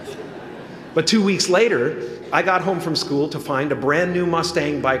 But 2 weeks later, I got home from school to find a brand new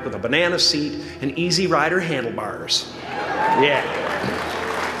Mustang bike with a banana seat and Easy Rider handlebars. Yeah.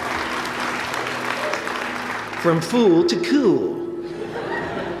 From fool to cool.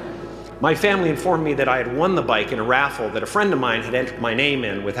 My family informed me that I had won the bike in a raffle that a friend of mine had entered my name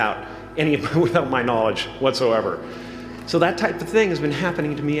in without my knowledge whatsoever. So that type of thing has been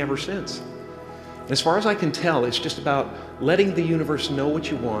happening to me ever since. As far as I can tell, it's just about letting the universe know what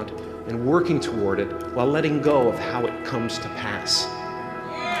you want and working toward it while letting go of how it comes to pass.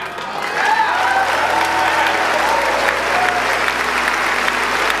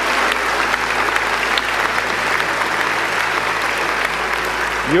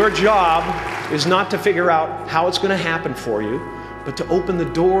 Your job is not to figure out how it's going to happen for you, but to open the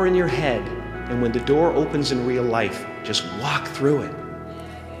door in your head. And when the door opens in real life, just walk through it.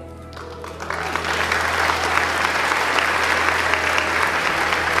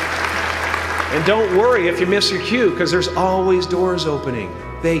 And don't worry if you miss your cue, because there's always doors opening.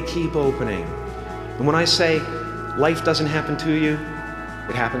 They keep opening. And when I say life doesn't happen to you,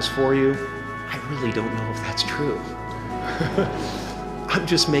 it happens for you, I really don't know if that's true. I'm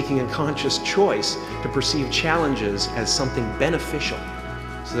just making a conscious choice to perceive challenges as something beneficial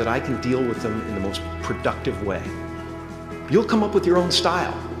so that I can deal with them in the most productive way. You'll come up with your own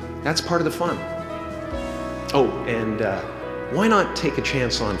style. That's part of the fun. Oh, and why not take a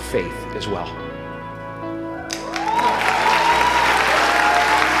chance on faith as well?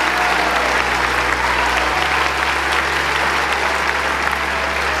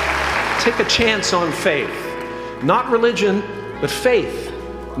 Take a chance on faith. Not religion, but faith.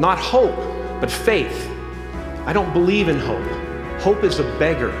 Not hope, but faith. I don't believe in hope. Hope is a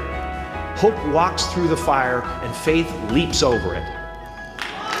beggar. Hope walks through the fire and faith leaps over it.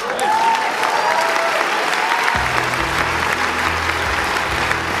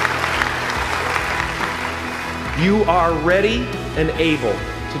 You are ready and able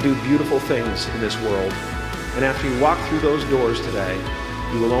to do beautiful things in this world. And after you walk through those doors today,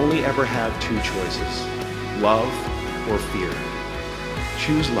 you will only ever have two choices: love or fear.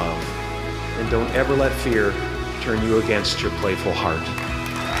 Choose love, and don't ever let fear turn you against your playful heart.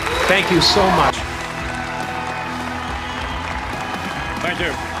 Thank you so much. Thank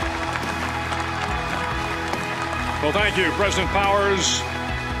you. Well, thank you, President Powers,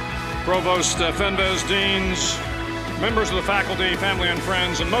 Provost Fendes, deans, members of the faculty, family and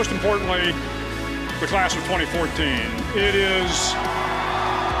friends, and most importantly, the class of 2014. It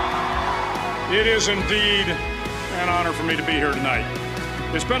is indeed an honor for me to be here tonight.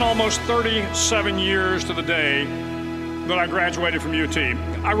 It's been almost 37 years to the day that I graduated from UT.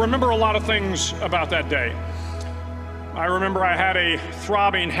 I remember a lot of things about that day. I remember I had a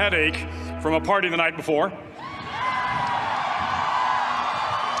throbbing headache from a party the night before.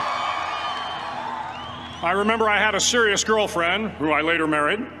 I remember I had a serious girlfriend, who I later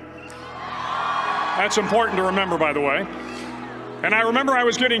married. That's important to remember, by the way. And I remember I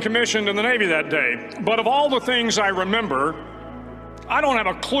was getting commissioned in the Navy that day. But of all the things I remember, I don't have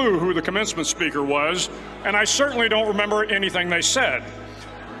a clue who the commencement speaker was, and I certainly don't remember anything they said.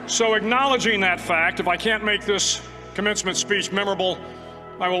 So acknowledging that fact, if I can't make this commencement speech memorable,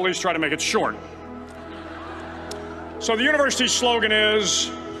 I will at least try to make it short. So the university's slogan is,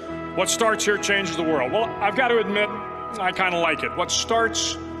 "What starts here changes the world." Well, I've got to admit, I kind of like it. What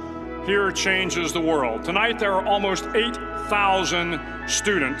starts here changes the world. Tonight, there are almost 8,000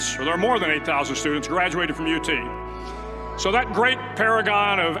 students, or there are more than 8,000 students graduated from UT. So that great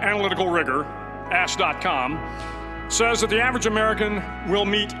paragon of analytical rigor, Ask.com, says that the average American will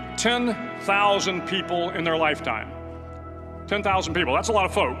meet 10,000 people in their lifetime. 10,000 people, that's a lot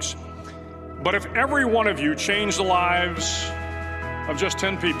of folks. But if every one of you changed the lives of just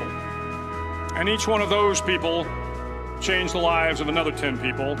 10 people, and each one of those people changed the lives of another 10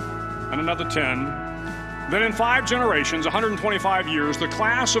 people, and another 10, then in 5 generations, 125 years, the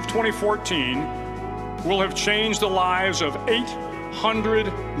class of 2014 will have changed the lives of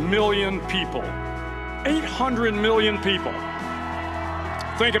 800 million people. 800 million people.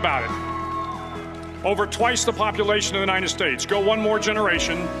 Think about it. Over twice the population of the United States. Go one more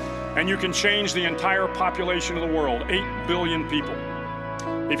generation, and you can change the entire population of the world. 8 billion people.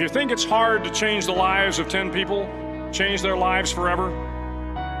 If you think it's hard to change the lives of 10 people, change their lives forever,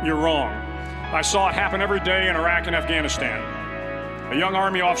 you're wrong. I saw it happen every day in Iraq and Afghanistan. A young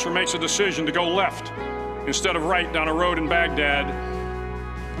Army officer makes a decision to go left instead of right down a road in Baghdad,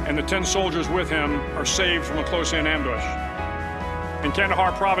 and the 10 soldiers with him are saved from a close-in ambush. In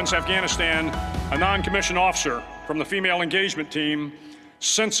Kandahar province, Afghanistan, a non-commissioned officer from the female engagement team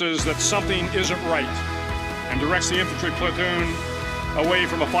senses that something isn't right and directs the infantry platoon away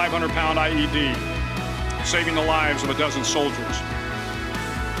from a 500-pound IED, saving the lives of a dozen soldiers.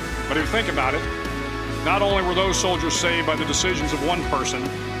 But if you think about it, not only were those soldiers saved by the decisions of one person,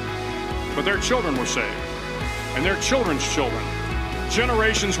 but their children were saved, and their children's children.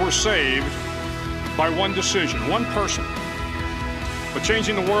 Generations were saved by one decision, one person. But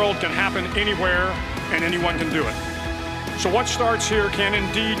changing the world can happen anywhere, and anyone can do it. So what starts here can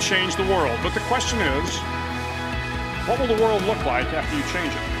indeed change the world. But the question is, what will the world look like after you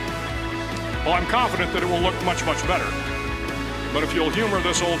change it? Well, I'm confident that it will look much, much better. But if you'll humor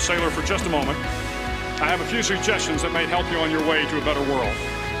this old sailor for just a moment, I have a few suggestions that may help you on your way to a better world.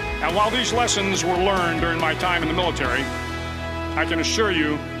 And while these lessons were learned during my time in the military, I can assure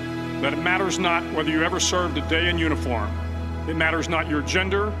you that it matters not whether you ever served a day in uniform. It matters not your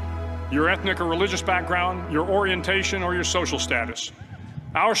gender, your ethnic or religious background, your orientation, or your social status.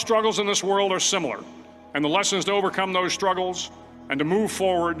 Our struggles in this world are similar, and the lessons to overcome those struggles and to move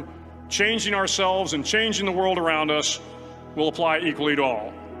forward, changing ourselves and changing the world around us, will apply equally to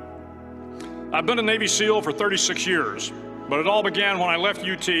all. I've been a Navy SEAL for 36 years, but it all began when I left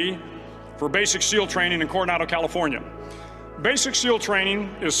UT for basic SEAL training in Coronado, California. Basic SEAL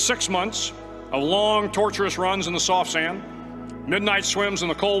training is 6 months of long, torturous runs in the soft sand, midnight swims in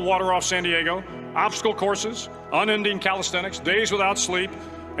the cold water off San Diego, obstacle courses, unending calisthenics, days without sleep,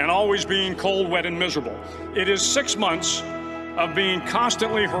 and always being cold, wet, and miserable. It is 6 months of being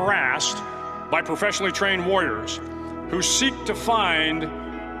constantly harassed by professionally trained warriors who seek to find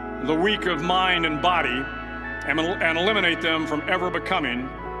the weak of mind and body and eliminate them from ever becoming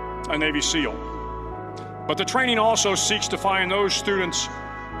a Navy SEAL. But the training also seeks to find those students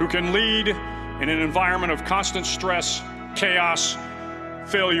who can lead in an environment of constant stress, chaos,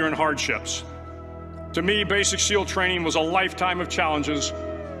 failure, and hardships. To me, basic SEAL training was a lifetime of challenges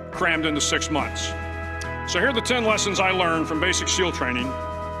crammed into 6 months. So here are the 10 lessons I learned from basic SEAL training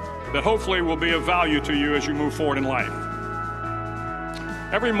that hopefully will be of value to you as you move forward in life.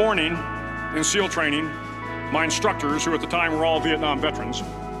 Every morning in SEAL training, my instructors, who at the time were all Vietnam veterans,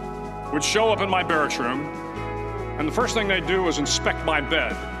 would show up in my barracks room, and the first thing they'd do was inspect my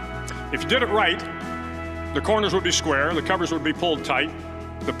bed. If you did it right, the corners would be square, the covers would be pulled tight,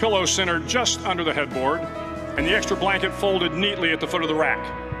 the pillow centered just under the headboard, and the extra blanket folded neatly at the foot of the rack.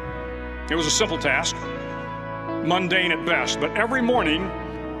 It was a simple task, mundane at best, but every morning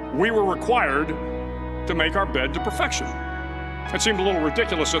we were required to make our bed to perfection. It seemed a little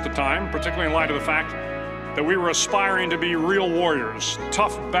ridiculous at the time, particularly in light of the fact that we were aspiring to be real warriors,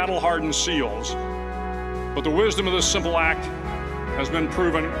 tough, battle-hardened SEALs. But the wisdom of this simple act has been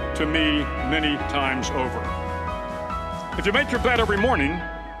proven to me many times over. If you make your bed every morning,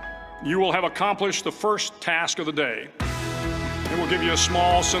 you will have accomplished the first task of the day. It will give you a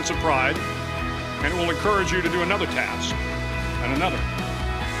small sense of pride, and it will encourage you to do another task, and another,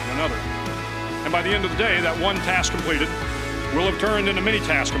 and another. And by the end of the day, that one task completed will have turned into many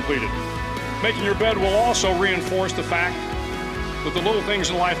tasks completed. Making your bed will also reinforce the fact that the little things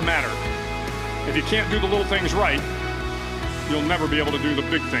in life matter. If you can't do the little things right, you'll never be able to do the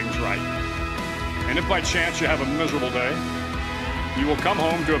big things right. And if by chance you have a miserable day, you will come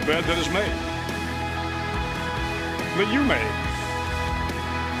home to a bed that is made, that you made.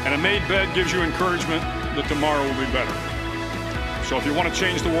 And a made bed gives you encouragement that tomorrow will be better. So if you want to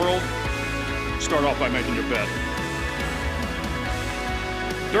change the world, start off by making your bed.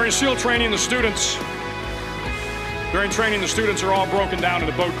 During training, the students are all broken down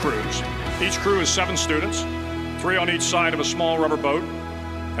into boat crews. Each crew is 7 students, 3 on each side of a small rubber boat,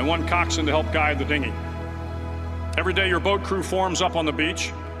 and 1 coxswain to help guide the dinghy. Every day, your boat crew forms up on the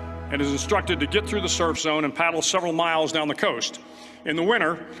beach and is instructed to get through the surf zone and paddle several miles down the coast. In the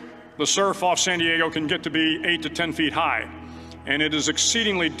winter, the surf off San Diego can get to be 8 to 10 feet high, and it is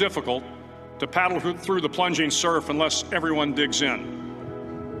exceedingly difficult to paddle through the plunging surf unless everyone digs in.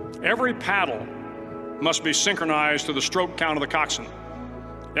 Every paddle must be synchronized to the stroke count of the coxswain.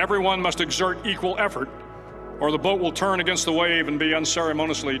 Everyone must exert equal effort, or the boat will turn against the wave and be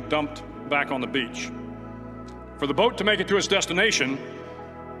unceremoniously dumped back on the beach. For the boat to make it to its destination,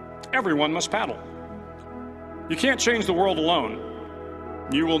 everyone must paddle. You can't change the world alone.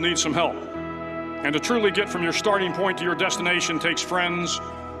 You will need some help. And to truly get from your starting point to your destination takes friends,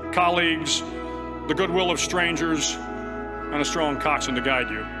 colleagues, the goodwill of strangers, and a strong coxswain to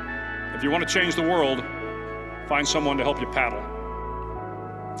guide you. If you want to change the world, find someone to help you paddle.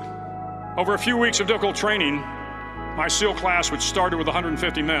 Over a few weeks of difficult training, my SEAL class, which started with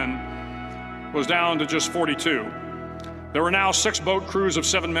 150 men, was down to just 42. There were now 6 boat crews of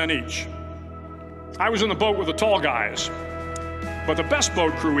 7 men each. I was in the boat with the tall guys, but the best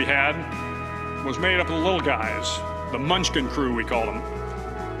boat crew we had was made up of the little guys, the Munchkin crew, we called them.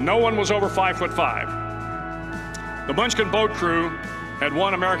 No one was over 5'5". The Munchkin boat crew had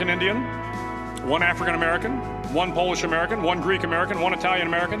 1 American Indian, 1 African American, 1 Polish American, 1 Greek American, 1 Italian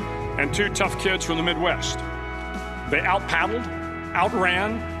American, and 2 tough kids from the Midwest. They out-paddled,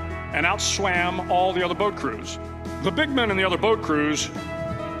 outran, and outswam all the other boat crews. The big men in the other boat crews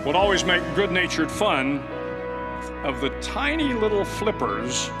would always make good-natured fun of the tiny little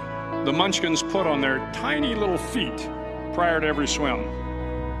flippers the Munchkins put on their tiny little feet prior to every swim.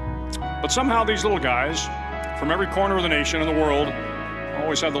 But somehow these little guys from every corner of the nation and the world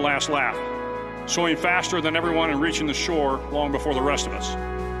always had the last laugh, swimming faster than everyone and reaching the shore long before the rest of us.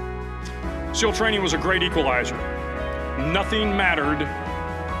 SEAL training was a great equalizer. Nothing mattered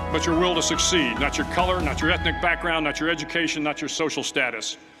but your will to succeed, not your color, not your ethnic background, not your education, not your social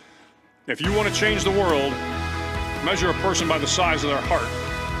status. If you want to change the world, measure a person by the size of their heart,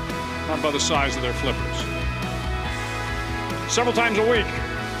 not by the size of their flippers. Several times a week,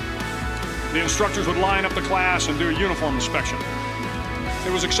 the instructors would line up the class and do a uniform inspection.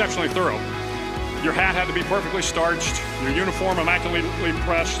 It was exceptionally thorough. Your hat had to be perfectly starched, your uniform immaculately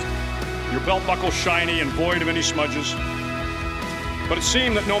pressed, your belt buckle shiny and void of any smudges. But it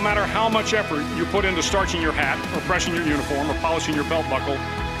seemed that no matter how much effort you put into starching your hat, or pressing your uniform, or polishing your belt buckle,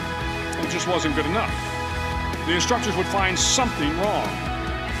 it just wasn't good enough. The instructors would find something wrong.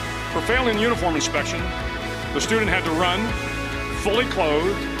 For failing the uniform inspection, the student had to run, fully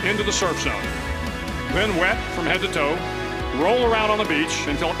clothed, into the surf zone. Then wet from head to toe, roll around on the beach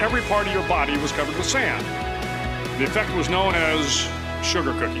until every part of your body was covered with sand. The effect was known as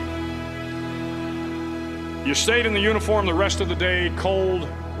sugar cookie. You stayed in the uniform the rest of the day, cold,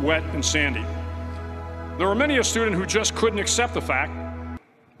 wet, and sandy. There were many a student who just couldn't accept the fact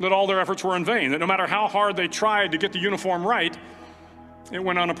that all their efforts were in vain, that no matter how hard they tried to get the uniform right, it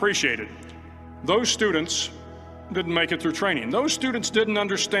went unappreciated. Those students didn't make it through training. Those students didn't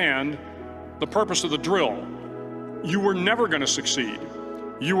understand the purpose of the drill. You were never going to succeed.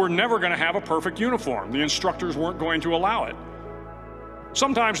 You were never going to have a perfect uniform. The instructors weren't going to allow it.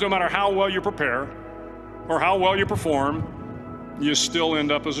 Sometimes, no matter how well you prepare or how well you perform, you still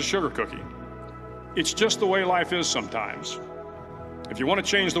end up as a sugar cookie. It's just the way life is sometimes. If you want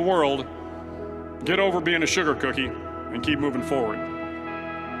to change the world, get over being a sugar cookie and keep moving forward.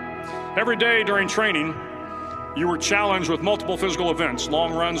 Every day during training, you were challenged with multiple physical events: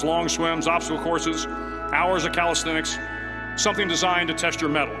 long runs, long swims, obstacle courses, hours of calisthenics, something designed to test your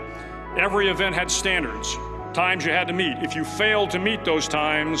mettle. Every event had standards, times you had to meet. If you failed to meet those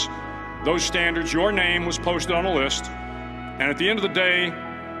times, those standards, your name was posted on a list, and at the end of the day,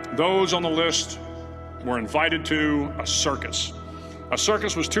 those on the list were invited to a circus. A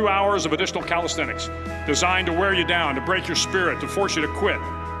circus was 2 hours of additional calisthenics, designed to wear you down, to break your spirit, to force you to quit.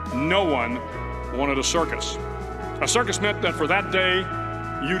 No one wanted a circus. A circus meant that for that day,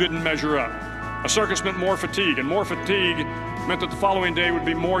 you didn't measure up. A circus meant more fatigue, and more fatigue meant that the following day would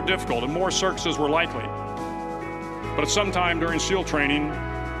be more difficult, and more circuses were likely. But at some time during SEAL training,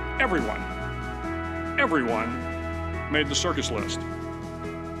 everyone made the circus list.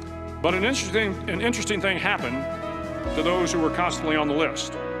 But an interesting thing happened to those who were constantly on the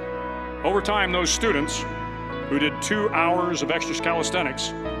list. Over time, those students who did 2 hours of extra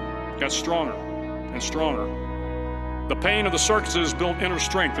calisthenics got stronger and stronger. The pain of the circuses built inner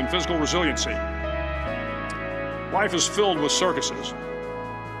strength and physical resiliency. Life is filled with circuses.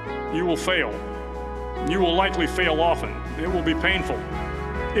 you will fail. You will likely fail often. It will be painful.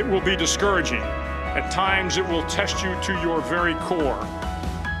 It will be discouraging. At times, it will test you to your very core.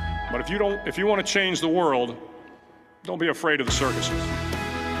 But if you want to change the world, don't be afraid of the circuses.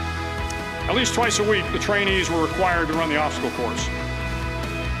 At least twice a week, the trainees were required to run the obstacle course.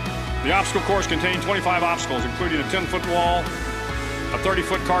 The obstacle course contained 25 obstacles, including a 10-foot wall, a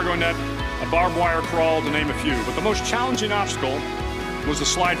 30-foot cargo net, a barbed wire crawl, to name a few. But the most challenging obstacle was the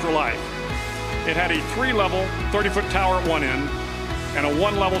slide for life. It had a 3-level, 30-foot tower at one end and a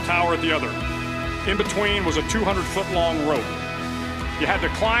 1-level tower at the other. In between was a 200-foot long rope. You had to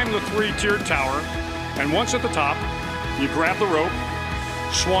climb the 3-tiered tower, and once at the top, you grabbed the rope,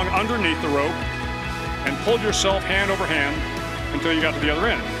 swung underneath the rope, and pulled yourself hand over hand until you got to the other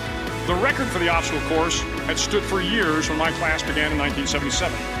end. The record for the obstacle course had stood for years when my class began in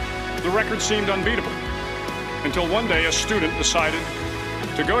 1977. The record seemed unbeatable, until one day a student decided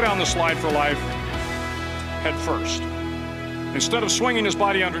to go down the slide for life head first. Instead of swinging his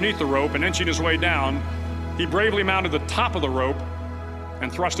body underneath the rope and inching his way down, he bravely mounted the top of the rope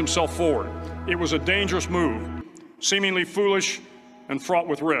and thrust himself forward. It was a dangerous move, seemingly foolish and fraught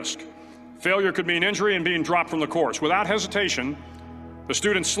with risk. Failure could mean injury and being dropped from the course. Without hesitation, the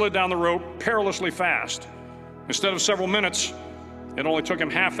student slid down the rope perilously fast. Instead of several minutes, it only took him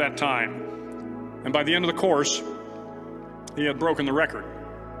half that time. And by the end of the course, he had broken the record.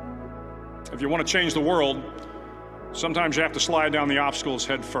 If you want to change the world, sometimes you have to slide down the obstacles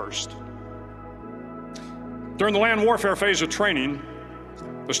head first. During the land warfare phase of training,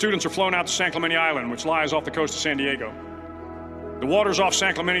 the students are flown out to San Clemente Island, which lies off the coast of San Diego. The waters off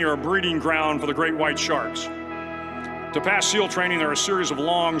San Clemente are a breeding ground for the great white sharks. To pass SEAL training, there are a series of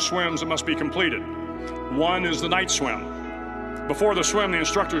long swims that must be completed. One is the night swim. Before the swim, the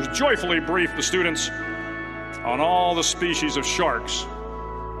instructors joyfully brief the students on all the species of sharks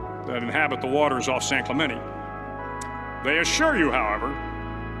that inhabit the waters off San Clemente. They assure you, however,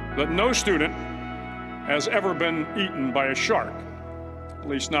 that no student has ever been eaten by a shark, at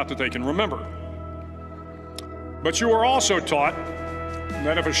least not that they can remember. But you are also taught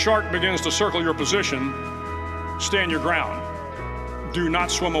that if a shark begins to circle your position, stand your ground. Do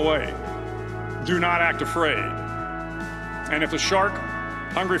not swim away. Do not act afraid. And if the shark,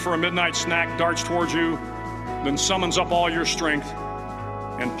 hungry for a midnight snack, darts towards you, then summons up all your strength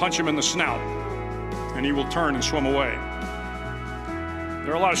and punch him in the snout, and he will turn and swim away.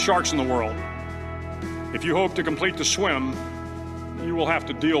 There are a lot of sharks in the world. If you hope to complete the swim, you will have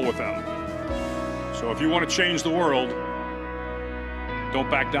to deal with them. So if you want to change the world, don't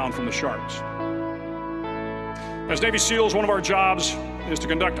back down from the sharks. As Navy SEALs, one of our jobs is to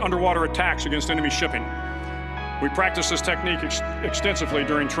conduct underwater attacks against enemy shipping. We practice this technique extensively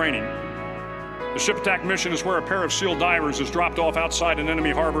during training. The ship attack mission is where a pair of SEAL divers is dropped off outside an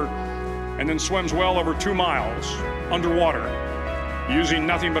enemy harbor and then swims well over 2 miles underwater, using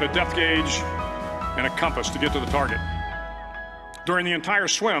nothing but a depth gauge and a compass to get to the target. During the entire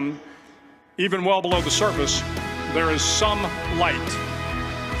swim, even well below the surface, there is some light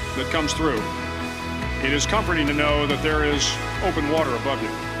that comes through. It is comforting to know that there is open water above you.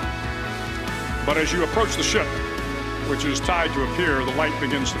 But as you approach the ship, which is tied to a pier, the light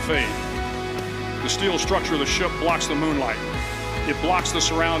begins to fade. The steel structure of the ship blocks the moonlight. It blocks the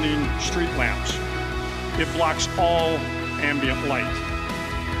surrounding street lamps. It blocks all ambient light.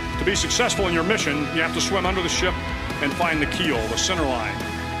 To be successful in your mission, you have to swim under the ship and find the keel, the center line,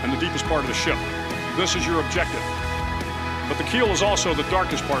 and the deepest part of the ship. This is your objective. But the keel is also the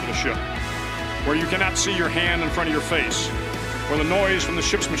darkest part of the ship, where you cannot see your hand in front of your face, where the noise from the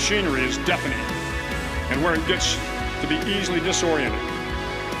ship's machinery is deafening, and where it gets to be easily disoriented,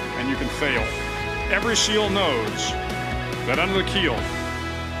 and you can fail. Every SEAL knows that under the keel,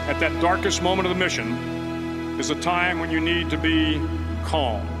 at that darkest moment of the mission, is a time when you need to be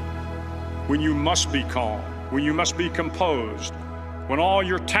calm, when you must be calm, when you must be composed, when all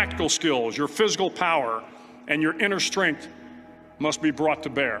your tactical skills, your physical power, and your inner strength must be brought to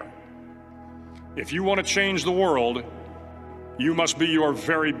bear. If you want to change the world, you must be your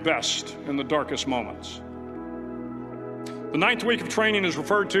very best in the darkest moments. The 9th week of training is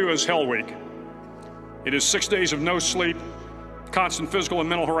referred to as Hell Week. It is 6 days of no sleep, constant physical and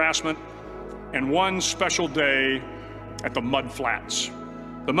mental harassment, and one special day at the Mud Flats.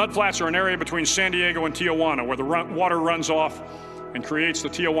 The Mud Flats are an area between San Diego and Tijuana where the water runs off and creates the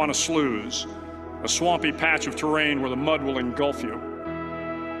Tijuana Sloughs, a swampy patch of terrain where the mud will engulf you.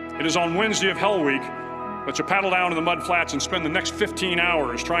 It is on Wednesday of Hell Week that you paddle down to the Mud Flats and spend the next 15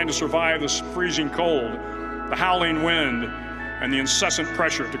 hours trying to survive this freezing cold, the howling wind, and the incessant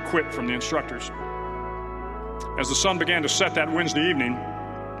pressure to quit from the instructors. As the sun began to set that Wednesday evening,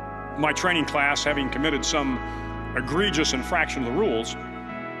 my training class, having committed some egregious infraction of the rules,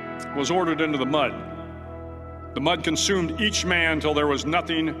 was ordered into the mud. The mud consumed each man till there was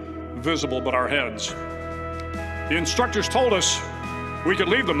nothing visible but our heads. The instructors told us we could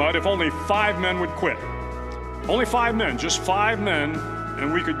leave the mud if only 5 men would quit. Only 5 men, just 5 men,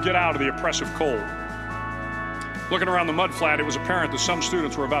 and we could get out of the oppressive cold. Looking around the mud flat, it was apparent that some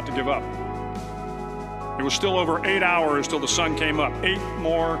students were about to give up. It was still over 8 hours till the sun came up. 8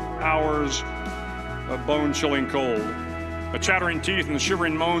 more hours of bone-chilling cold. The chattering teeth and the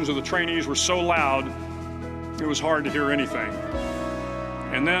shivering moans of the trainees were so loud, it was hard to hear anything.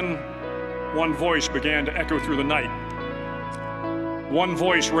 And then one voice began to echo through the night. One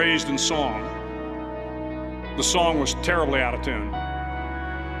voice raised in song. The song was terribly out of tune,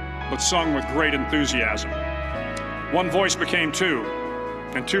 but sung with great enthusiasm. One voice became 2,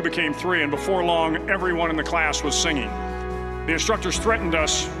 and 2 became 3, and before long, everyone in the class was singing. The instructors threatened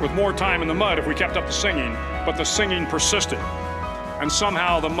us with more time in the mud if we kept up the singing, but the singing persisted. And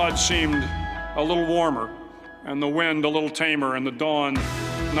somehow the mud seemed a little warmer, and the wind a little tamer, and the dawn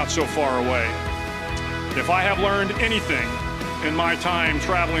not so far away. If I have learned anything in my time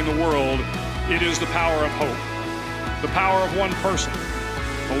traveling the world, it is the power of hope. The power of one person,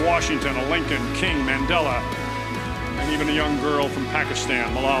 a Washington, a Lincoln, King, Mandela, and even a young girl from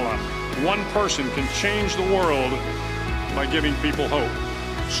Pakistan, Malala. One person can change the world by giving people hope.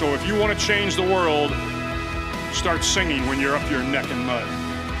 So if you want to change the world, start singing when you're up to your neck in mud.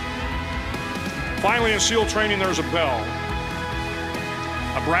 Finally, in SEAL training, there's a bell.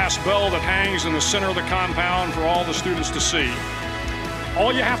 A brass bell that hangs in the center of the compound for all the students to see.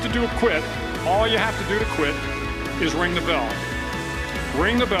 All you have to do to quit, is ring the bell.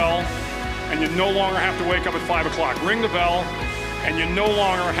 Ring the bell, and you no longer have to wake up at 5 o'clock. Ring the bell, and you no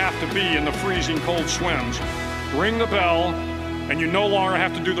longer have to be in the freezing cold swims. Ring the bell, and you no longer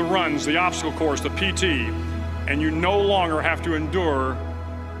have to do the runs, the obstacle course, the PT, and you no longer have to endure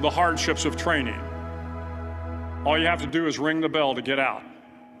the hardships of training. All you have to do is ring the bell to get out.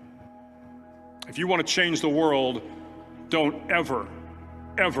 If you want to change the world, don't ever,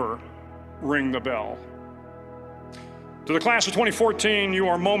 ever ring the bell. To the class of 2014, you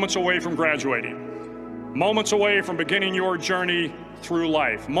are moments away from graduating, moments away from beginning your journey through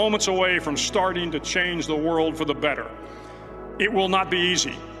life, moments away from starting to change the world for the better. It will not be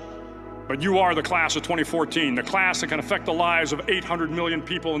easy, but you are the class of 2014, the class that can affect the lives of 800 million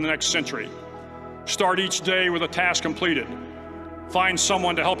people in the next century. Start each day with a task completed. Find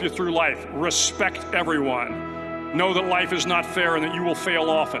someone to help you through life. Respect everyone. Know that life is not fair and that you will fail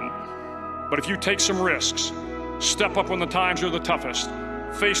often. But if you take some risks, step up when the times are the toughest,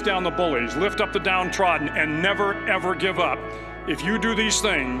 face down the bullies, lift up the downtrodden, and never, ever give up. If you do these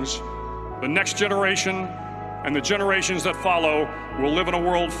things, the next generation and the generations that follow will live in a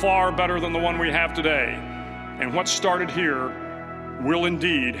world far better than the one we have today. And what started here will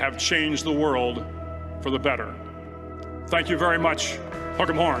indeed have changed the world for the better. Thank you very much. Hook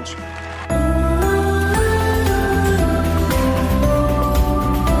 'em horns.